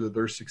making sure that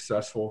they're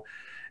successful,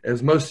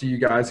 as most of you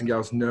guys and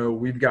gals know,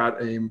 we've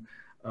got a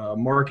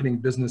marketing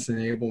business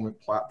enablement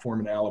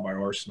platform in Alibi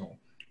Arsenal.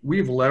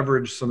 We've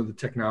leveraged some of the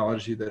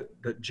technology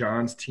that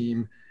John's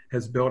team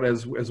has built.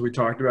 As we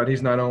talked about,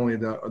 he's not only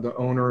the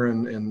owner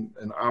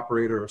and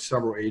operator of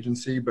several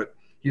agencies, but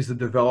he's the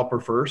developer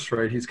first,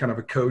 right? He's kind of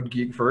a code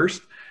geek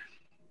first.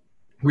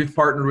 We've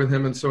partnered with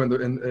him, and so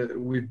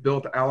we've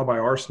built Alibi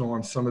Arsenal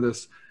on some of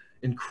this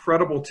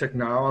incredible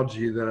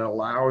technology that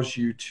allows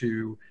you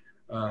to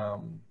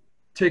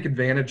take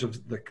advantage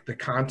of the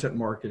content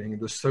marketing,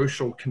 the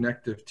social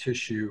connective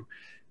tissue,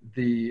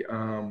 the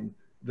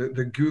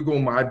Google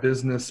My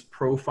Business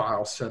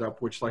profile setup,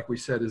 which, like we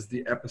said, is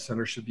the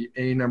epicenter, should be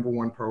a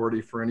 #1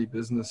 priority for any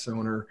business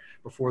owner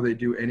before they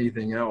do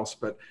anything else.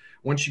 But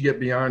once you get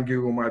beyond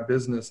Google My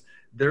Business,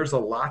 there's a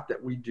lot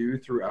that we do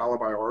through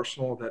Alibi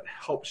Arsenal that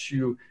helps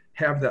you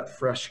have that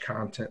fresh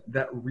content,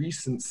 that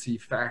recency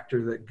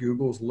factor that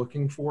Google's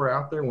looking for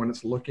out there when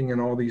it's looking in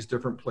all these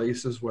different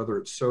places, whether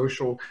it's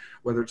social,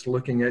 whether it's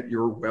looking at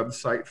your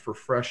website for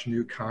fresh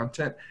new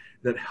content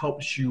that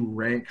helps you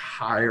rank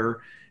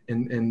higher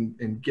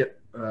and get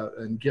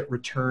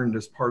returned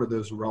as part of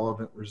those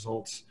relevant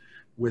results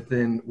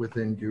within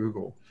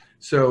Google.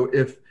 So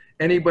if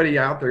anybody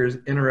out there is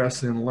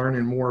interested in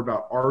learning more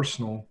about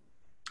Arsenal,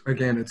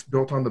 again, it's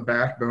built on the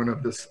backbone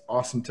of this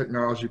awesome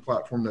technology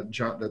platform that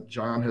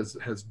John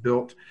has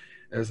built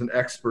as an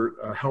expert,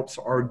 helps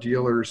our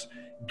dealers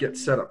get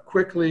set up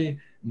quickly,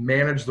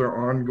 manage their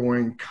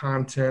ongoing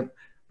content,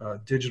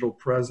 digital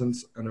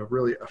presence in a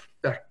really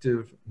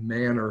effective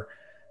manner.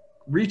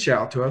 Reach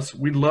out to us.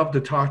 We'd love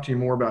to talk to you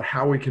more about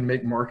how we can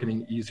make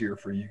marketing easier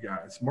for you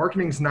guys.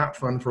 Marketing is not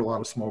fun for a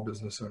lot of small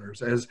business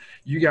owners. As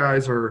you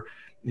guys are,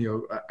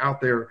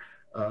 out there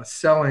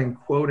selling,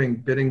 quoting,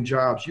 bidding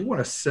jobs. You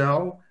want to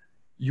sell,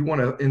 you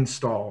want to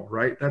install,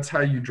 right? That's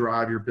how you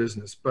drive your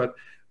business. But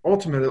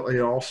ultimately,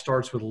 it all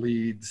starts with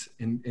leads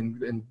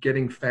and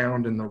getting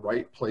found in the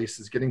right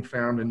places, getting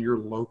found in your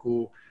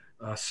local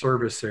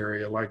service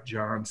area. Like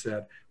John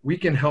said, we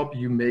can help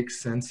you make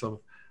sense of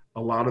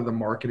a lot of the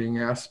marketing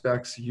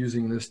aspects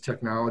using this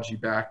technology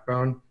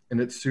backbone, and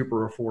it's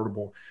super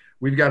affordable.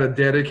 We've got a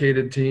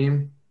dedicated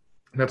team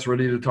that's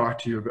ready to talk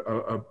to you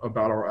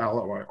about our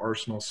Alibi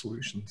Arsenal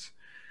solutions.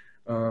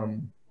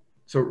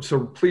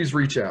 So please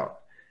reach out.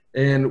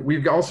 And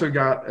we've also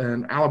got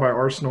an Alibi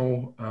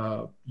Arsenal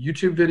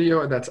YouTube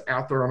video that's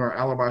out there on our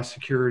Alibi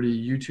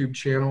Security YouTube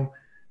channel.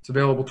 It's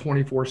available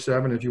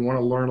 24/7. If you want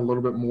to learn a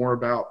little bit more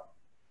about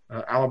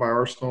Alibi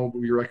Arsenal,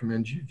 we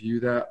recommend you view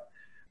that.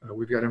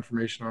 We've got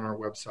information on our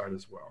website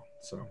as well.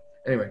 So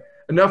anyway,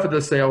 enough of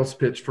the sales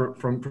pitch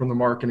from the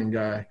marketing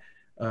guy.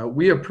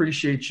 We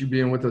appreciate you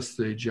being with us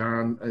today,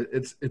 John.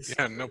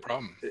 Yeah, no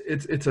problem.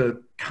 It's a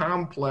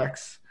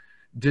complex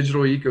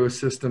digital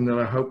ecosystem that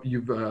I hope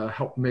you've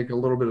helped make a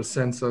little bit of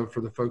sense of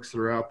for the folks that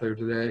are out there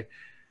today.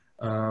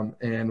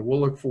 And we'll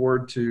look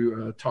forward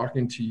to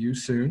talking to you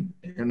soon.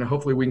 And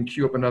hopefully we can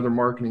queue up another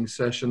marketing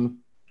session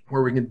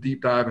where we can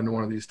deep dive into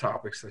one of these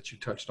topics that you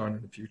touched on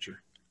in the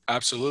future.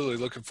 Absolutely.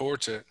 Looking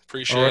forward to it.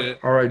 Appreciate it.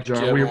 All right,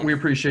 John. We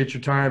appreciate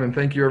your time, and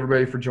thank you,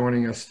 everybody, for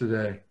joining us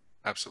today.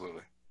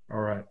 Absolutely. All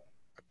right.